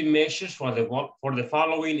safety measures for the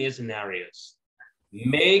following scenarios?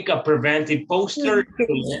 Make a preventive poster to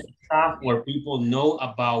let staff where people know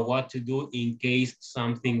about what to do in case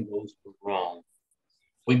something goes wrong.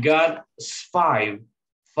 We got five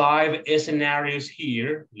scenarios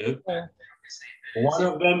here. Look, one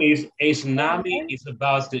of them is a tsunami is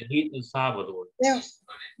about to hit El Salvador.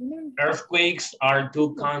 Earthquakes are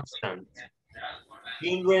too constant.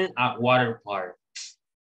 Children at water park.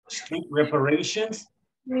 street reparations.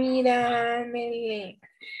 Míramele.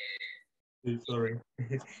 Sorry.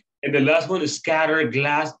 And the last one is scatter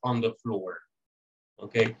glass on the floor.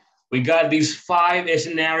 Okay, we got these 5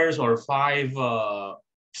 scenarios or 5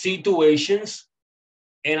 situations,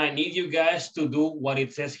 and I need you guys to do what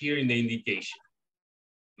it says here in the indication.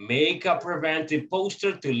 Make a preventive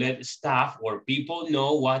poster to let staff or people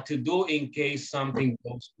know what to do in case something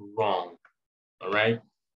goes wrong. All right?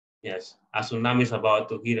 Yes, a tsunami is about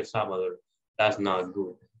to hit El Salvador. That's not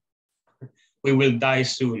good. We will die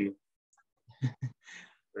soon.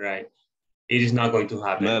 Right? It is not going to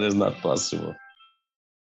happen. That is not possible.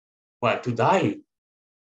 What, to die?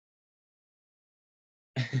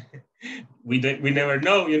 we never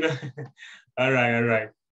know, you know. All right.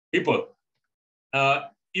 People,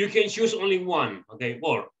 you can choose only one, okay?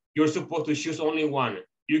 Or you're supposed to choose only one.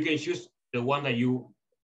 You can choose the one that you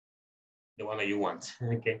want,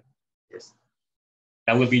 okay? Yes.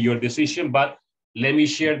 That will be your decision, but let me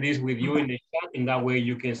share this with you in the chat, and that way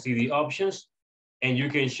you can see the options and you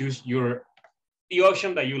can choose the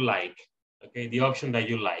option that you like, okay? The option that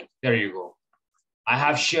you like. There you go. I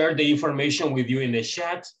have shared the information with you in the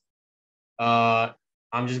chat.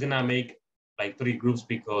 I'm just gonna make like 3 groups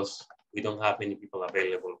because we don't have many people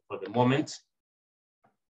available for the moment.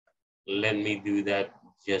 Let me do that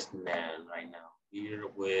just now, right now. Here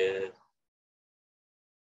with,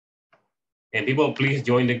 and people, please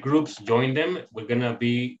join the groups, join them. We're gonna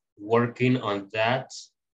be working on that.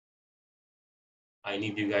 I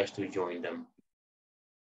need you guys to join them.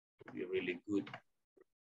 It'll be really good.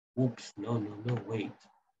 Oops, no, wait.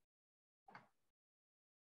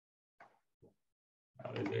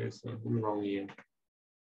 There's something wrong here.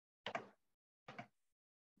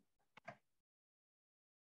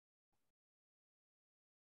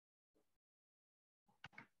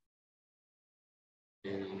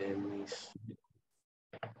 And let me see.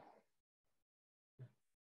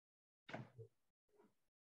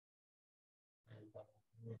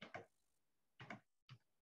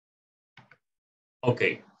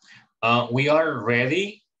 Okay, we are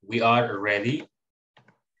ready. We are ready.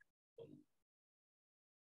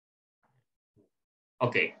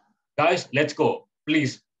 Okay, guys, let's go.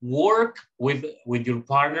 Please work with your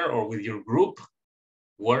partner or with your group.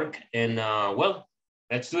 Work and well,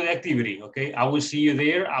 let's do the activity. Okay, I will see you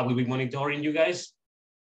there. I will be monitoring you guys.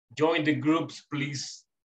 Join the groups, please.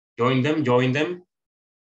 Join them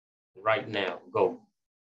right now. Go.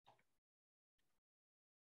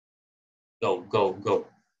 Go.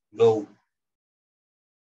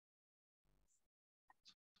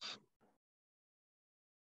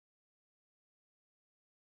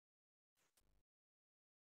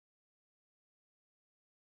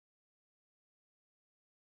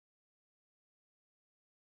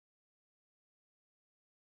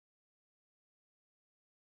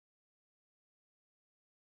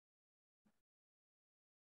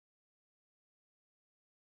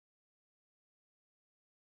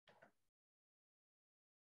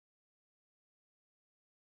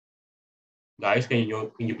 Guys, can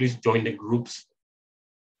you please join the groups?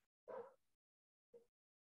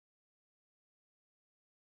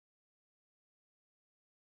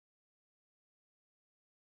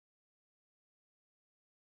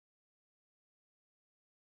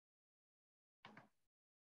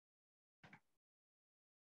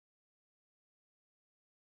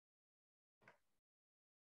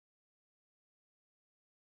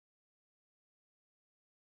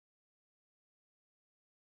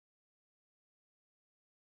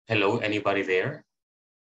 Hello, anybody there?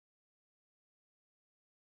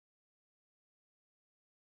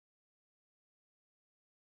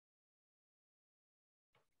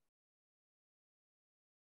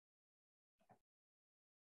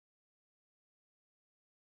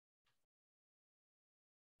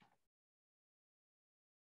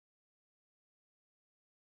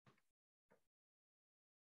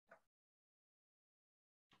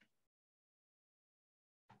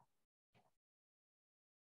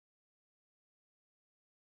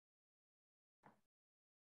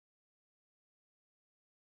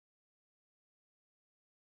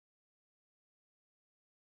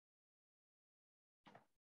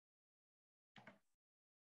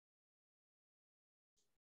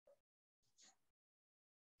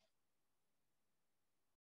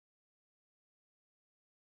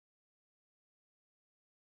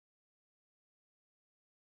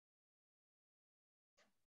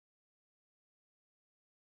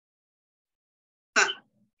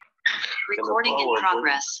 Recording in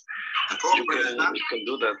progress. You can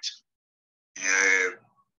do that.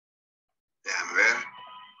 Déjame ver.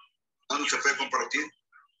 ¿Dónde se puede compartir?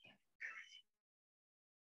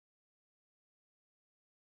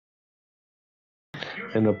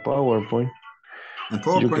 In a PowerPoint. En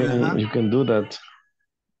PowerPoint, you can do that.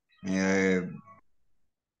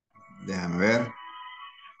 Déjame ver.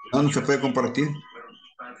 ¿No se puede compartir?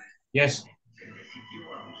 Yes.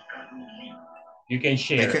 You can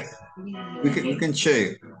share. We can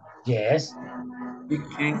share. Yes. We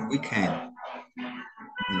can.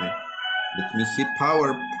 Let me see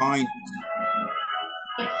PowerPoint.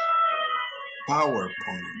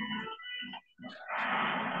 PowerPoint.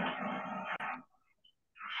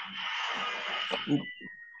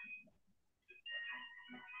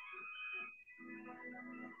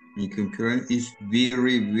 My computer is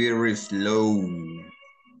very, very slow.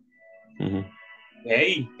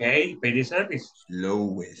 Hey, pay the service.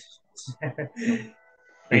 Slowest.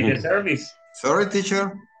 Pay the service. Sorry,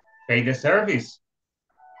 teacher. Pay the service.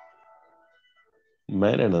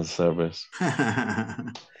 Maintenance service.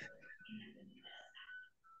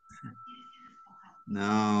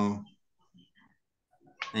 No,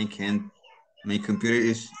 I can't. My computer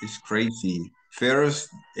is crazy. First,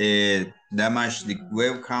 damage the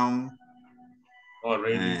webcam. Oh,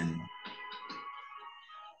 really?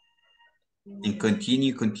 And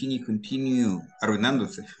continue,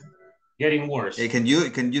 arruinándose. Getting worse. Can you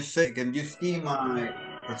see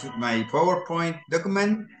my PowerPoint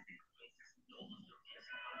document?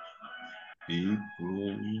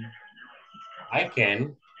 I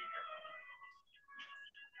can.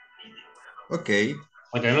 Okay.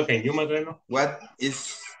 Madreno, can you, Madreno? What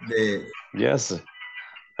is the... Yes,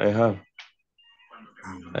 I have.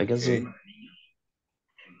 I can see.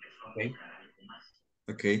 Okay.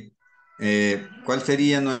 Okay. ¿Cuál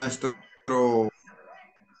sería nuestro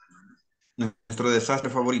desastre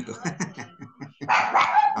favorito?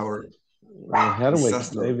 Our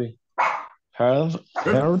earthquake, maybe.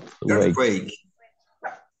 Earthquake.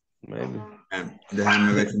 Maybe.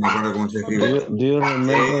 Déjame ver si me acuerdo cómo se escribe. Do you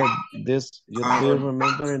remember this? Do you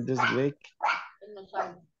remember in this week?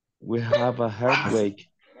 We have a earthquake.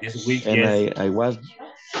 This week, and yes. I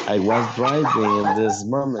was driving in this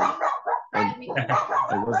moment. And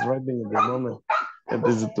I was driving in this moment. And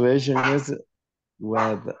the situation is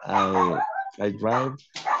when I drive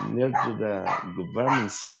near to the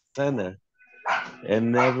government center,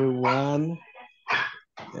 and everyone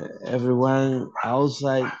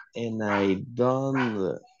outside, and I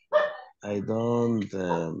don't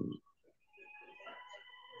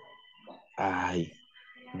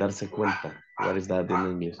darse cuenta. What is that in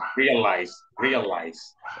English? Realize.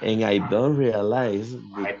 And I don't realize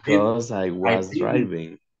because I was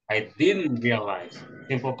driving. I didn't realize.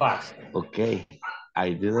 Simple past. Okay.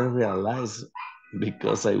 I didn't realize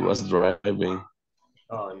because I was driving.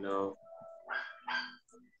 Oh, no.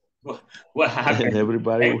 What happened? And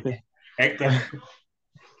everybody went. Hector.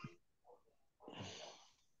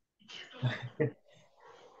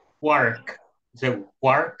 Quark. Is it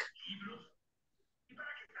quark?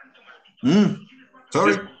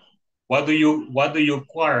 Sorry. What do you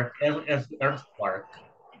quark? Earth quark.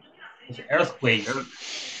 It's earthquake.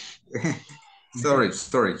 Sorry.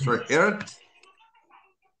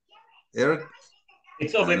 Earth.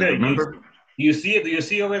 It's over there. Do you see it? Do you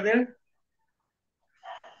see over there?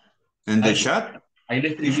 In the chat?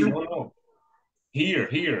 No. Here.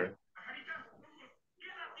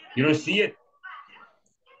 You don't see it?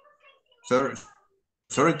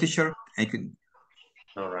 Sorry, teacher.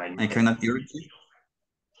 All right. I cannot hear it.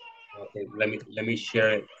 Okay, let me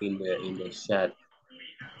share it in the chat.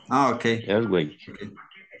 Ah, okay. Earthquake.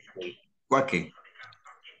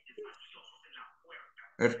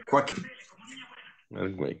 Earthquake.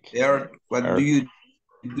 What do you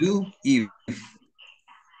do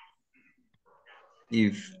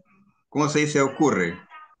if ¿cómo se dice ocurre?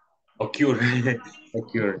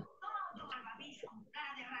 Occur.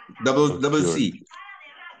 Double C.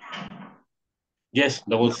 Yes,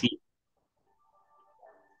 double C.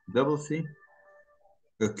 Double C.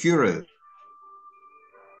 Occur.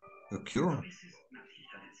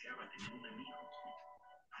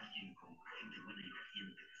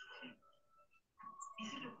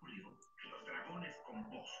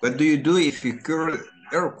 What do you do if you occur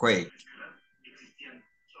earthquake?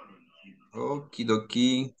 Okie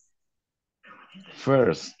dokie.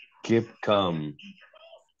 First, keep calm.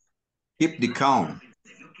 Keep the calm.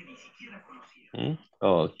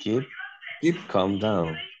 Oh, keep calm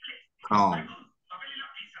down. Calm.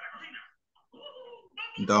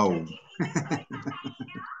 Down.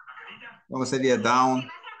 ¿Cómo sería down?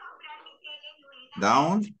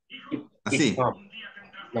 Down? Así.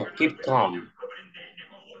 No, keep calm.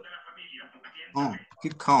 Oh,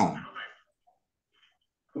 keep calm.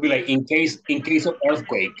 Could be like in case of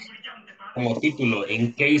earthquake. Como título,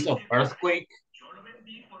 in case of earthquake.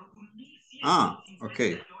 Ah,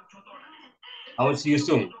 okay. I will see you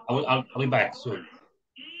soon. I'll be back soon.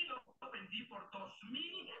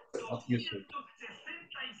 I'll see you soon.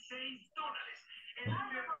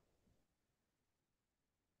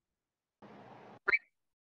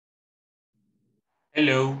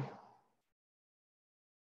 Hello.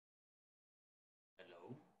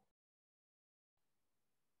 Hello.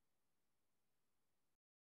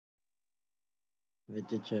 The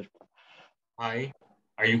teacher. Hi.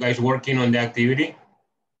 Are you guys working on the activity?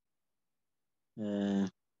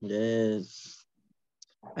 Yes,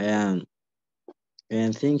 I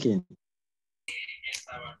am thinking.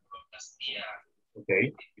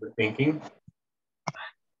 Okay, you're thinking.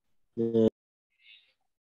 Yeah.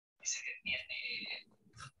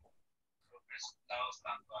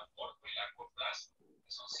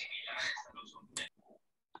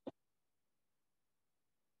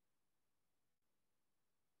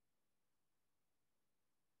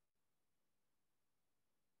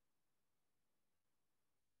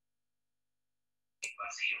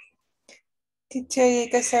 Teacher, hay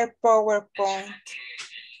que hacer PowerPoint.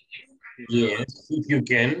 Yes, if you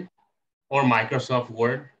can, or Microsoft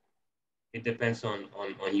Word. It depends on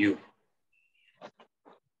you.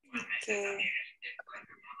 Okay.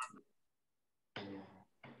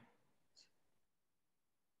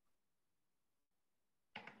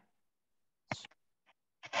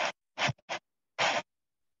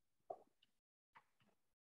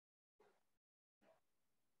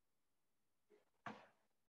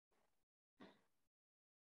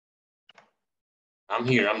 I'm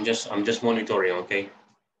here. I'm just monitoring. Okay.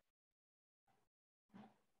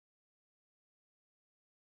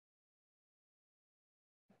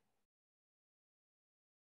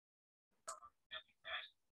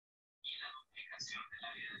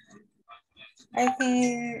 I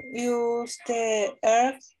think use the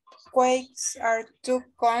earthquakes are too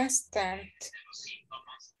constant.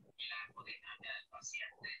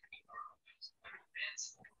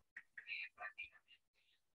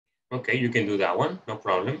 Okay, you can do that one. No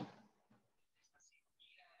problem.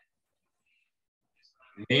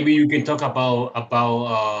 Maybe you can talk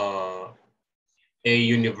about a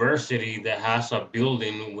university that has a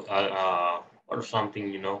building or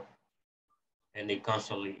something, you know, and they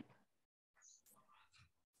constantly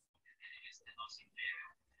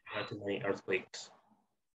have too many earthquakes.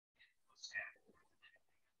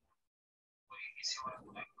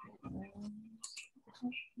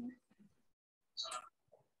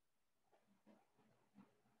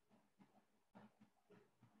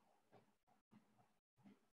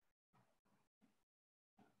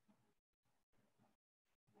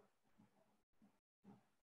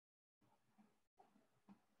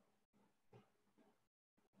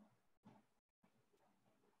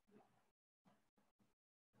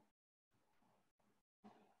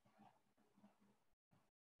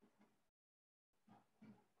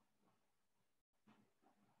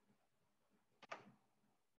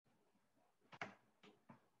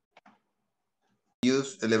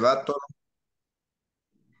 Use elevator.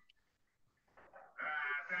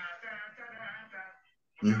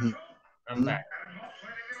 Mm-hmm. I'm back.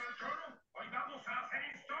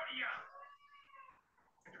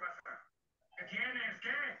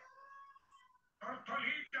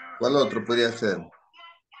 ¿Cuál otro podría ser?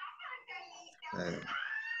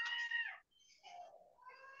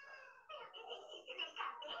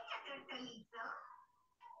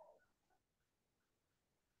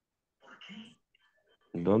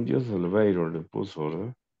 Don't use elevator, le puso,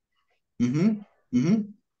 ¿verdad?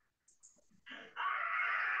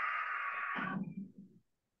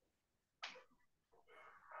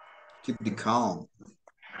 Keep the calm.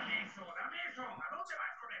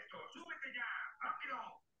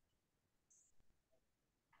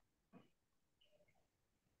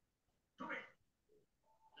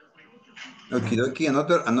 Okie dokie,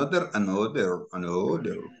 another.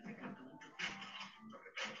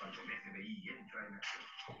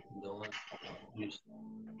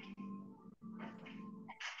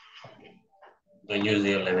 Don't use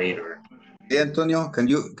the elevator. Hey, Antonio, can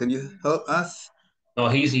you help us? No,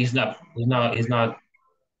 he's not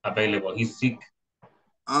available. He's sick.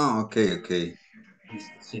 Oh, okay. He's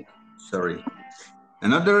sick. Sorry.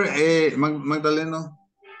 Another Magdaleno.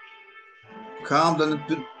 Calm,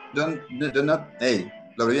 do not, hey,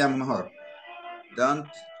 lo abreviamos mejor.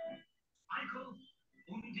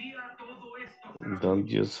 Don't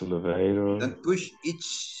use elevator. Don't push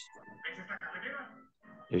each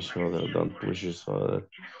other. Don't push each other.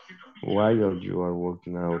 While you are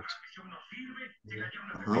working out.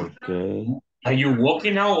 Okay. Are you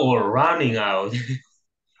walking out or running out?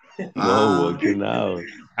 No, working out.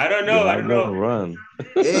 I don't know. You have not run.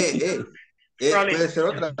 Hey. Puede ser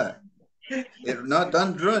otra. No,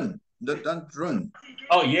 don't run. Don't run.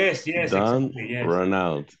 Oh, yes, yes, Don't exactly, yes. run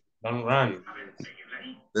out. Don't run.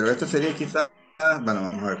 Pero esto sería quizás, bueno,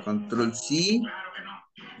 vamos a ver, control C,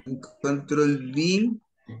 control V.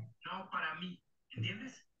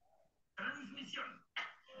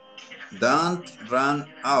 Don't run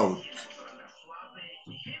out.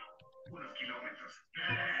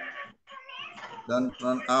 Don't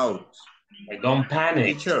run out. Like, don't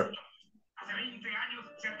panic. Teacher.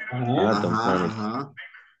 Don't panic.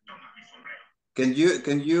 Can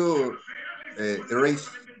you erase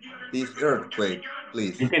this earthquake,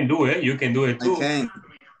 please? You can do it. You can do it too. I can.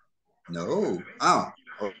 No.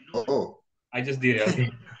 Oh. I just did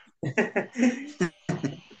it.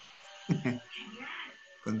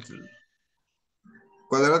 Okay.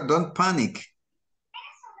 ¿Cuál era? Don't panic.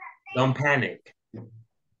 Don't panic.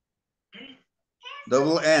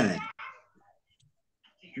 Double N.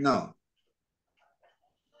 No.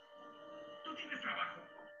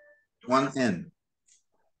 One N.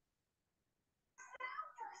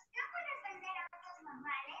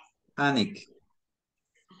 Panic.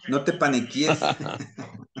 No te paniques.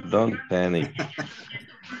 Don't panic.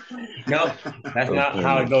 No, that's Don't not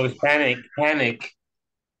how it panic. goes. Panic, panic.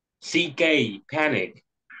 CK, panic.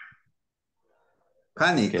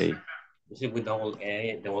 Panic. Okay. Is it with double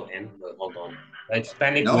A, double N? Wait, hold on. It's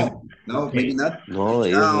panic No, with... no, okay. maybe not. No,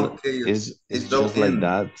 Okay. it's double just like N.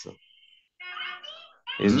 that.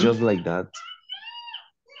 It's just like that.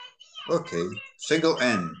 Okay, single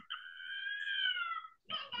N.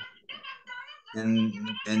 And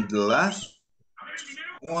the last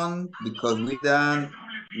one, because we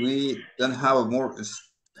don't have more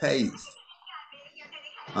space.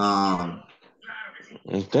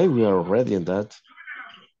 Okay, we are ready in that.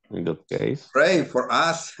 In that case. Pray for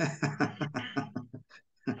us.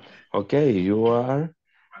 Okay, you are.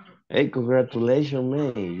 Hey, congratulations,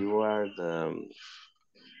 man. You are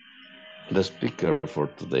the speaker for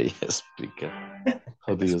today. Speaker.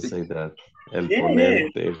 How do you say that? El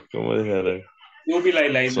ponente. ¿Cómo dijera? It will be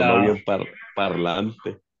like Sonó bien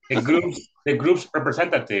parlante. the group's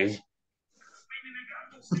representative.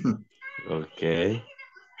 Okay.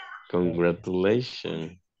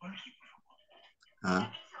 Congratulations.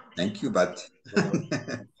 Thank you, but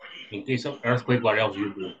in case of earthquake, what else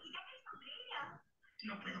you do?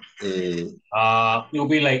 You'll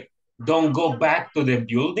be like, don't go back to the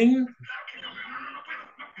building.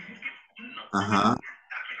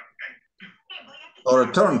 Or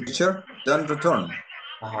return, teacher. Don't return.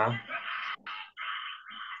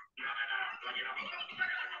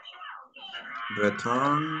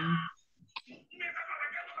 Return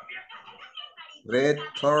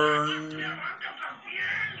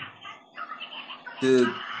to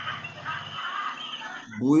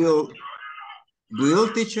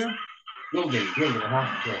build teacher. Building.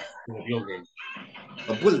 Yes, to the building.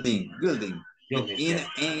 A building. Building,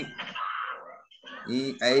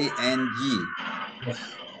 E-A-N-G. Yes.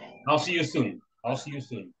 I'll see you soon.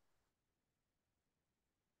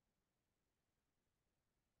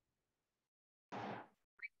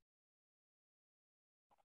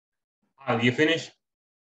 You finished?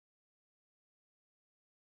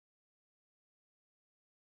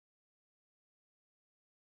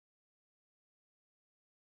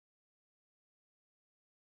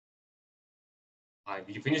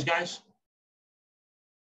 Did you finish, guys?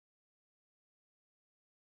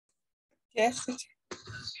 Yes.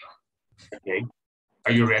 Okay.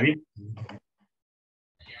 Are you ready?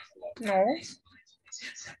 No.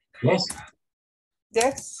 Yes.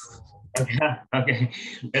 Yes. Okay.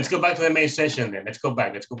 Let's go back to the main session then. Let's go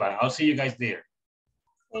back. I'll see you guys there.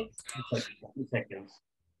 Okay. 2 seconds.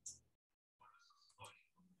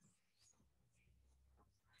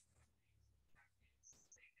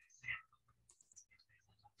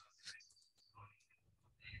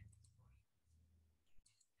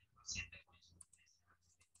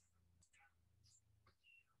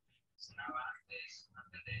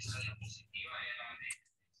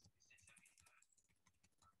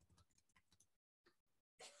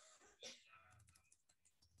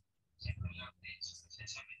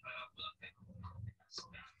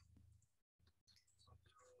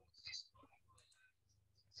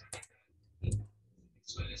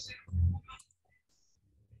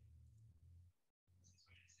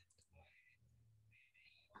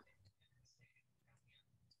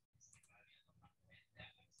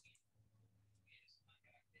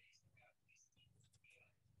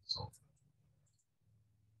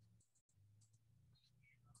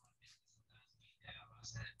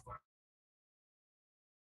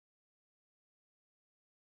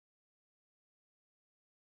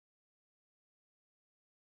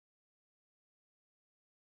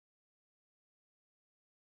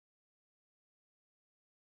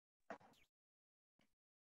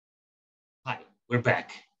 we're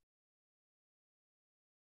back.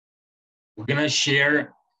 We're gonna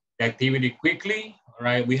share the activity quickly. All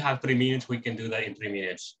right, we have 3 minutes. We can do that in 3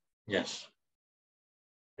 minutes. Yes.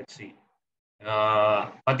 Let's see.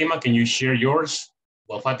 Fatima, can you share yours?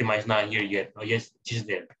 Well, Fatima is not here yet. Oh, yes, she's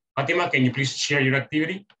there. Fatima, can you please share your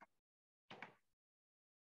activity?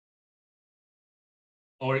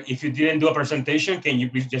 Or if you didn't do a presentation, can you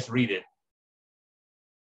please just read it?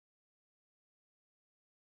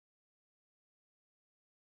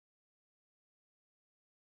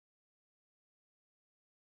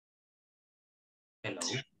 Hello.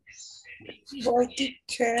 Boy,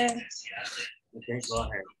 teacher. Okay, go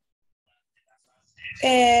ahead.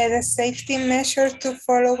 The safety measure to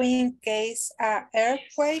follow in case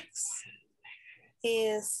earthquakes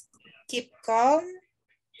is keep calm,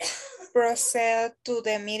 proceed to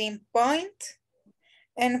the meeting point,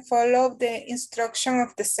 and follow the instruction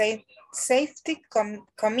of the safety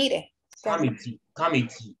committee. Committee.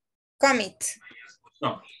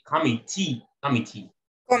 No, committee.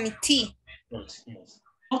 Committee. Yes, yes.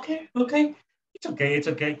 Okay, okay. It's okay, it's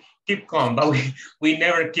okay. Keep calm, but we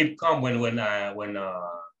never keep calm when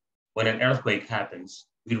an earthquake happens.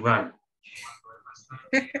 We run.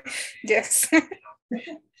 Yes.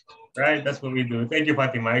 Right, that's what we do. Thank you,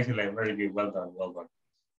 Fatima. Excellent, very good. Well done, well done.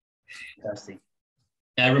 Fantastic.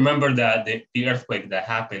 I remember that the earthquake that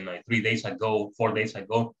happened like 4 days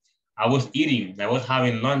ago. I was eating, I was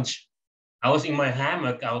having lunch. I was in my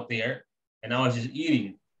hammock out there and I was just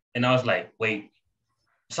eating. And I was like, wait,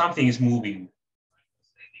 something is moving.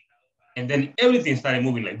 And then everything started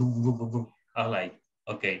moving like, boom, boom, boom, boom. I was like,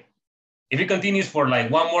 okay. If it continues for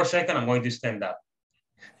like 1 more second, I'm going to stand up.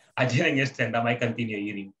 I didn't stand up, I continue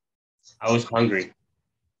eating. I was hungry.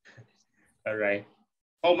 All right.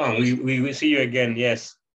 Hold on, we see you again.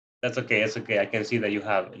 Yes, that's okay. That's okay. I can see that you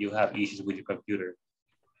have issues with your computer,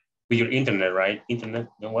 with your internet, right? Internet,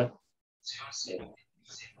 you know what?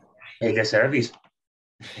 Hey, the service.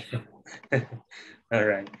 All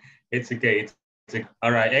right, it's okay.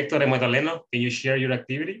 All right, Hector and Magdaleno, can you share your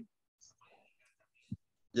activity?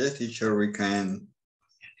 Yes, teacher, we can.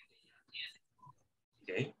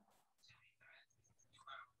 Okay.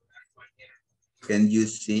 Can you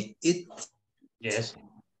see it? Yes.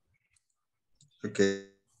 Okay.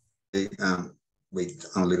 Wait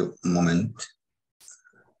a little moment.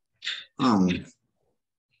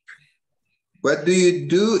 What do you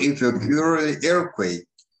do if you occur an earthquake?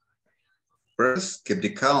 First, keep the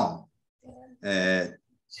calm.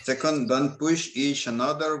 Second, don't push each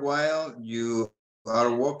another while you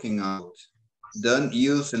are walking out. Don't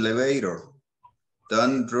use elevator.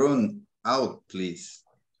 Don't run out, please.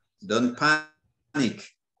 Don't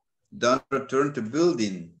panic. Don't return to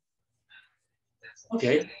building.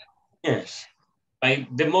 Okay. Yes. Like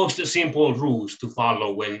the most simple rules to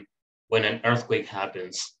follow when an earthquake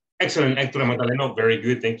happens. Excellent, Hector and Magdaleno. Very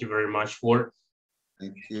good. Thank you very much for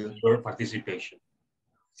your participation.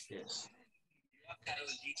 Yes.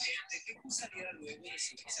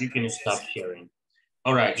 You can stop sharing.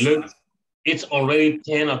 All right, look, it's already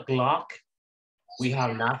 10 o'clock. We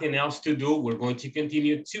have nothing else to do. We're going to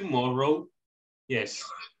continue tomorrow. Yes,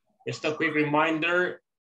 just a quick reminder,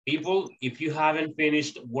 people, if you haven't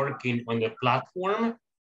finished working on the platform,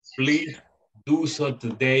 please do so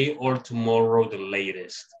today or tomorrow the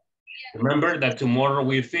latest. Remember that tomorrow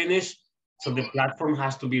we finish, so the platform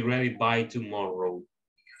has to be ready by tomorrow.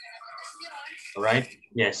 All right,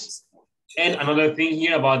 yes. And another thing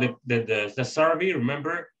here about the survey,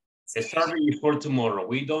 remember, the survey is for tomorrow.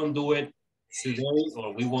 We don't do it today,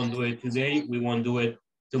 or we won't do it today. We won't do it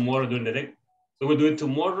tomorrow during the day. We will do it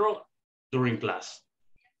tomorrow during class.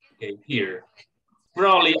 Okay, here.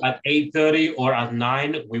 Probably at 8:30 or at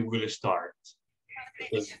 9, we will start.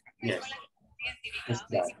 Okay. Yes.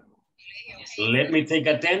 Let me take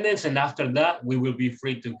attendance, and after that, we will be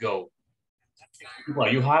free to go. Are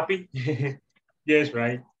you happy? Yes,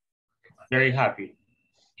 right? Very happy.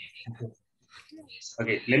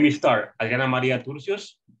 Okay, let me start. Adriana María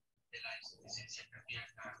Turcios.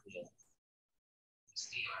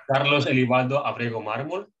 Carlos Elibaldo Abrego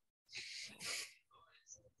Mármol.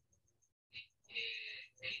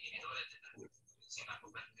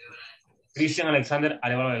 Cristian Alexander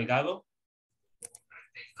Arevalo Delgado.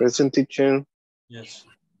 Present, teacher. Yes.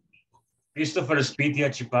 Christopher Spitia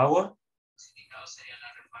Chipagua.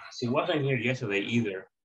 He wasn't here yesterday either.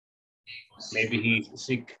 Maybe he's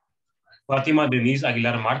sick. Fatima Denise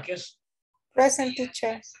Aguilar Marquez. Present,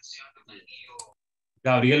 teacher.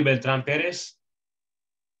 Gabriel Beltrán Pérez.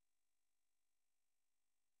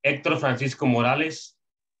 Héctor Francisco Morales.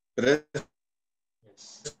 Present.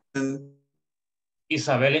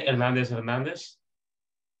 Isabel Hernández Hernández.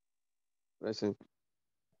 Present.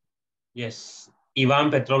 Yes. Ivan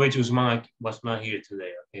Petrovich Usman was not here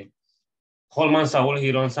today, okay. Holman Saúl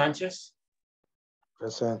Girón Sánchez.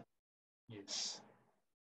 Present. Yes.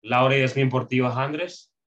 Laura Yasmin Portillo Andres.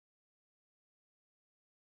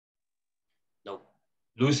 No.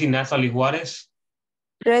 Lucy Natalie Juárez.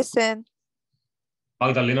 Present.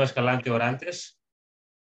 Magdalena Escalante Orantes.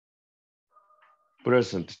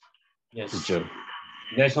 Present. Yes. Teacher.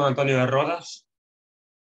 Nelson Antonio de Rodas.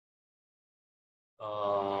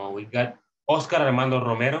 We got Oscar Armando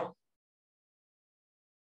Romero.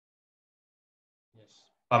 Yes.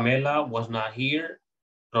 Pamela was not here.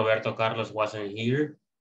 Roberto Carlos wasn't here.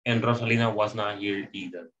 And Rosalina was not here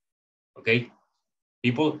either. Okay.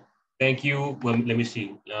 People, thank you. Well, let me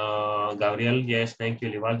see. Gabriel, yes, thank you.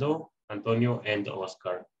 Livaldo, Antonio, and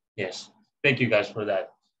Oscar. Yes. Thank you guys for that.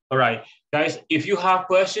 All right, guys, if you have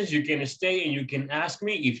questions, you can stay and you can ask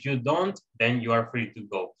me. If you don't, then you are free to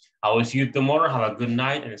go. I will see you tomorrow. Have a good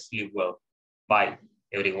night and sleep well. Bye,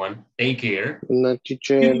 everyone. Take care. Good night,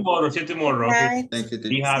 teacher. See you tomorrow. See you tomorrow. Okay? Thank you,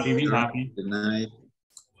 Be happy. Be teacher. happy. Good night.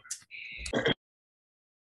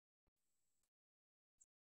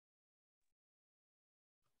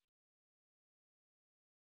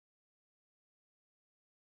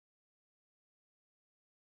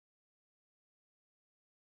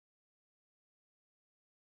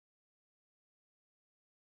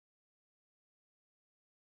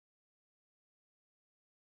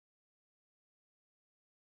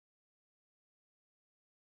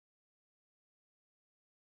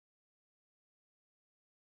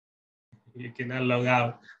 You cannot log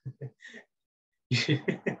out.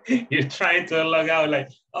 You're trying to log out like,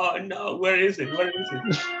 oh no, where is it? Where is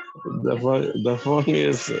it? The phone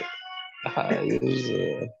is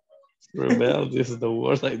rebelled is the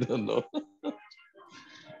word, I don't know.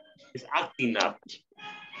 It's acting up.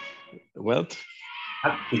 What?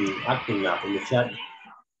 Acting up in the chat.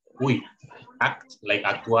 Uy, act, like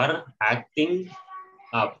actuar, acting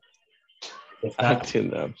up.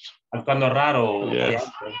 Acting up. Actuando raro. Yes.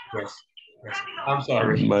 Yes. Yes. I'm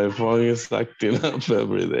sorry. My phone is acting up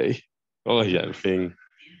every day. Oh, yeah, en fin.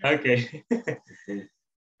 Okay.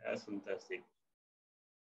 That's fantastic.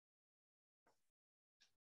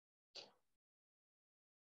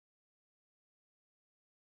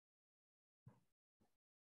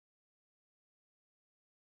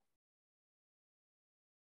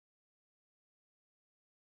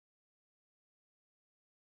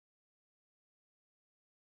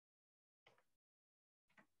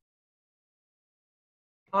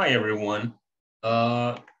 Hi, everyone.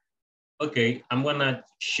 Okay, I'm gonna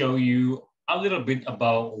show you a little bit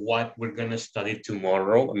about what we're gonna study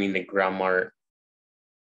tomorrow. I mean, the grammar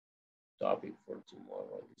topic for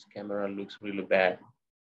tomorrow. This camera looks really bad.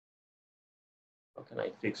 How can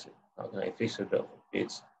I fix it? How can I fix it though?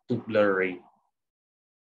 It's too blurry.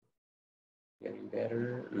 Getting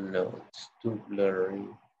better? No, it's too blurry.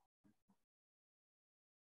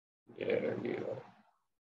 There you go.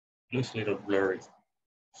 Looks a little blurry.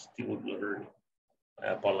 Still blurry.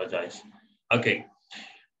 I apologize. Okay.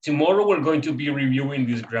 Tomorrow we're going to be reviewing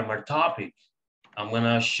this grammar topic. I'm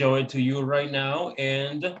gonna show it to you right now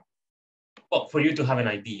and, well, for you to have an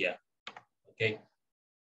idea, okay?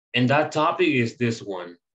 And that topic is this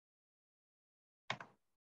one.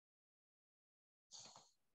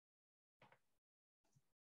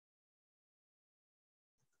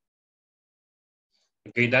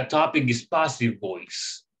 Okay, that topic is passive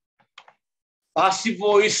voice. Passive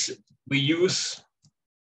voice, we use,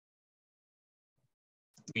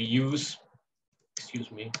 excuse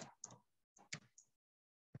me.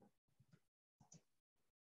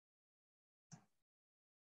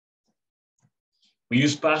 We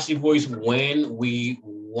use passive voice when we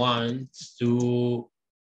want to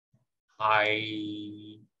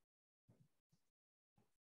hide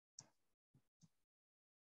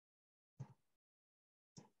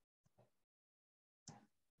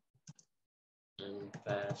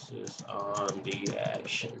emphasis on the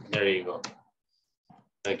action. There you go.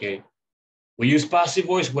 Okay. We use passive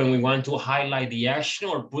voice when we want to highlight the action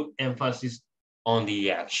or put emphasis on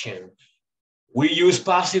the action. We use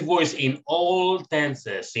passive voice in all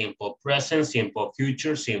tenses: simple present, simple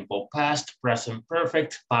future, simple past, present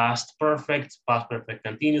perfect, past perfect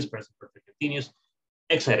continuous, present perfect continuous,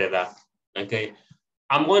 etc. Okay.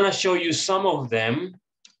 I'm going to show you some of them.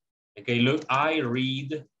 Okay, look, I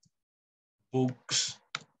read books,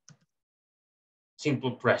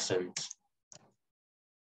 simple present.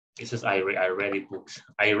 It says I read books.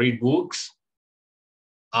 I read books.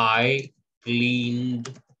 I cleaned,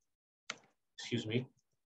 excuse me,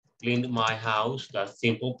 cleaned my house. That's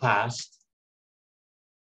simple past.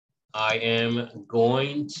 I am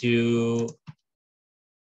going to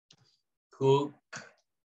cook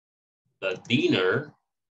the dinner.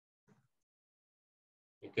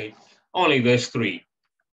 Okay, only those three.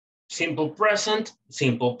 Simple present,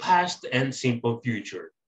 simple past, and simple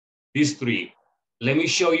future. These three. Let me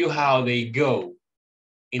show you how they go.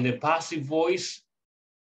 In the passive voice,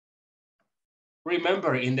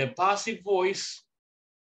 remember, in the passive voice,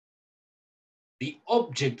 the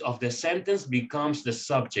object of the sentence becomes the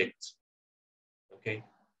subject. Okay,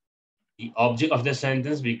 the object of the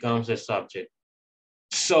sentence becomes the subject.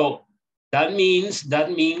 So that means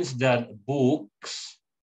that books,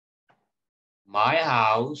 my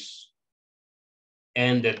house,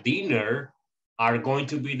 and the dinner are going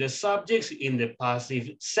to be the subjects in the passive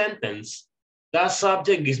sentence. That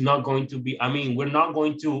subject is not going to be, we're not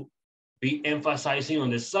going to be emphasizing on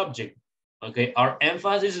the subject. Okay, our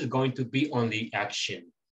emphasis is going to be on the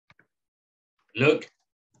action. Look,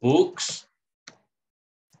 books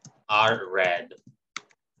are read.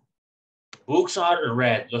 Books are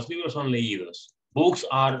read. Los libros son leídos. Books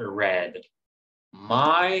are read.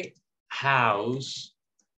 My house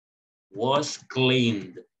was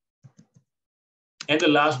cleaned. And the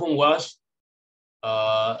last one was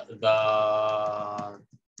the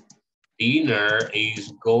dinner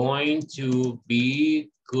is going to be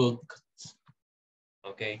cooked.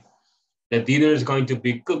 Okay. The dinner is going to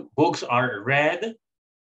be cooked. Books are read.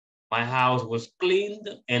 My house was cleaned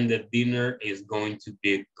and the dinner is going to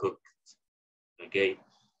be cooked. Okay.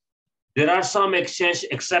 There are some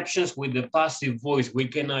exceptions with the passive voice. We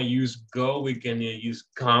cannot use go, we cannot use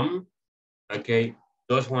come. Okay.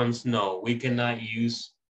 Those ones, no. We cannot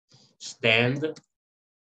use stand.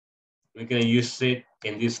 We can use sit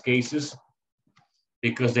in these cases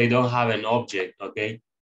because they don't have an object, okay?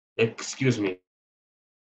 Excuse me.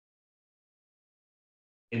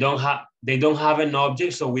 They don't have an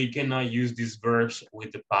object, so we cannot use these verbs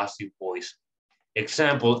with the passive voice.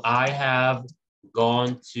 Example, I have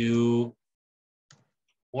gone to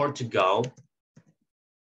Portugal.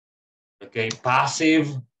 Okay,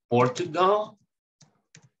 passive Portugal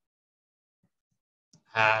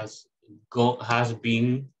has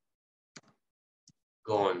been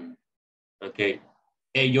gone. Okay.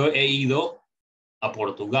 Yo he ido a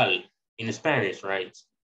Portugal in Spanish, right?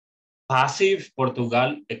 Passive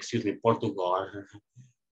Portugal, excuse me, Portugal.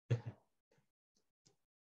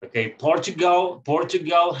 Okay,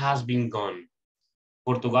 Portugal has been gone.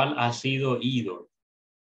 Portugal ha sido ido.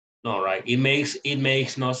 No, right? It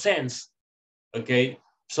makes no sense. Okay,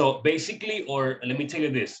 so basically, or let me tell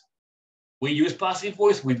you this. We use passive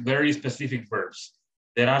voice with very specific verbs.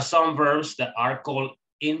 There are some verbs that are called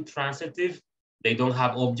intransitive. They don't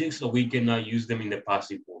have objects, so we cannot use them in the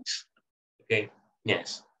passive voice. Okay,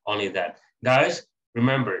 yes, only that. Guys,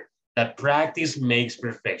 remember that practice makes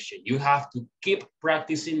perfection. You have to keep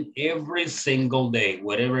practicing every single day.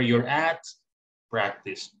 Wherever you're at,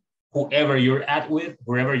 practice. Whoever you're with,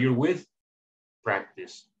 wherever you're with,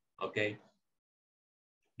 practice, okay?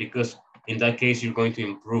 Because in that case, you're going to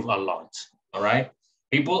improve a lot, all right?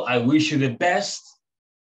 People, I wish you the best.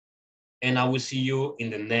 And I will see you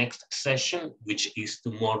in the next session, which is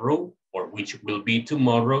tomorrow, or which will be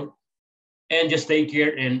tomorrow. And just take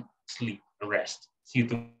care and sleep and rest. See you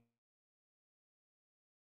tomorrow.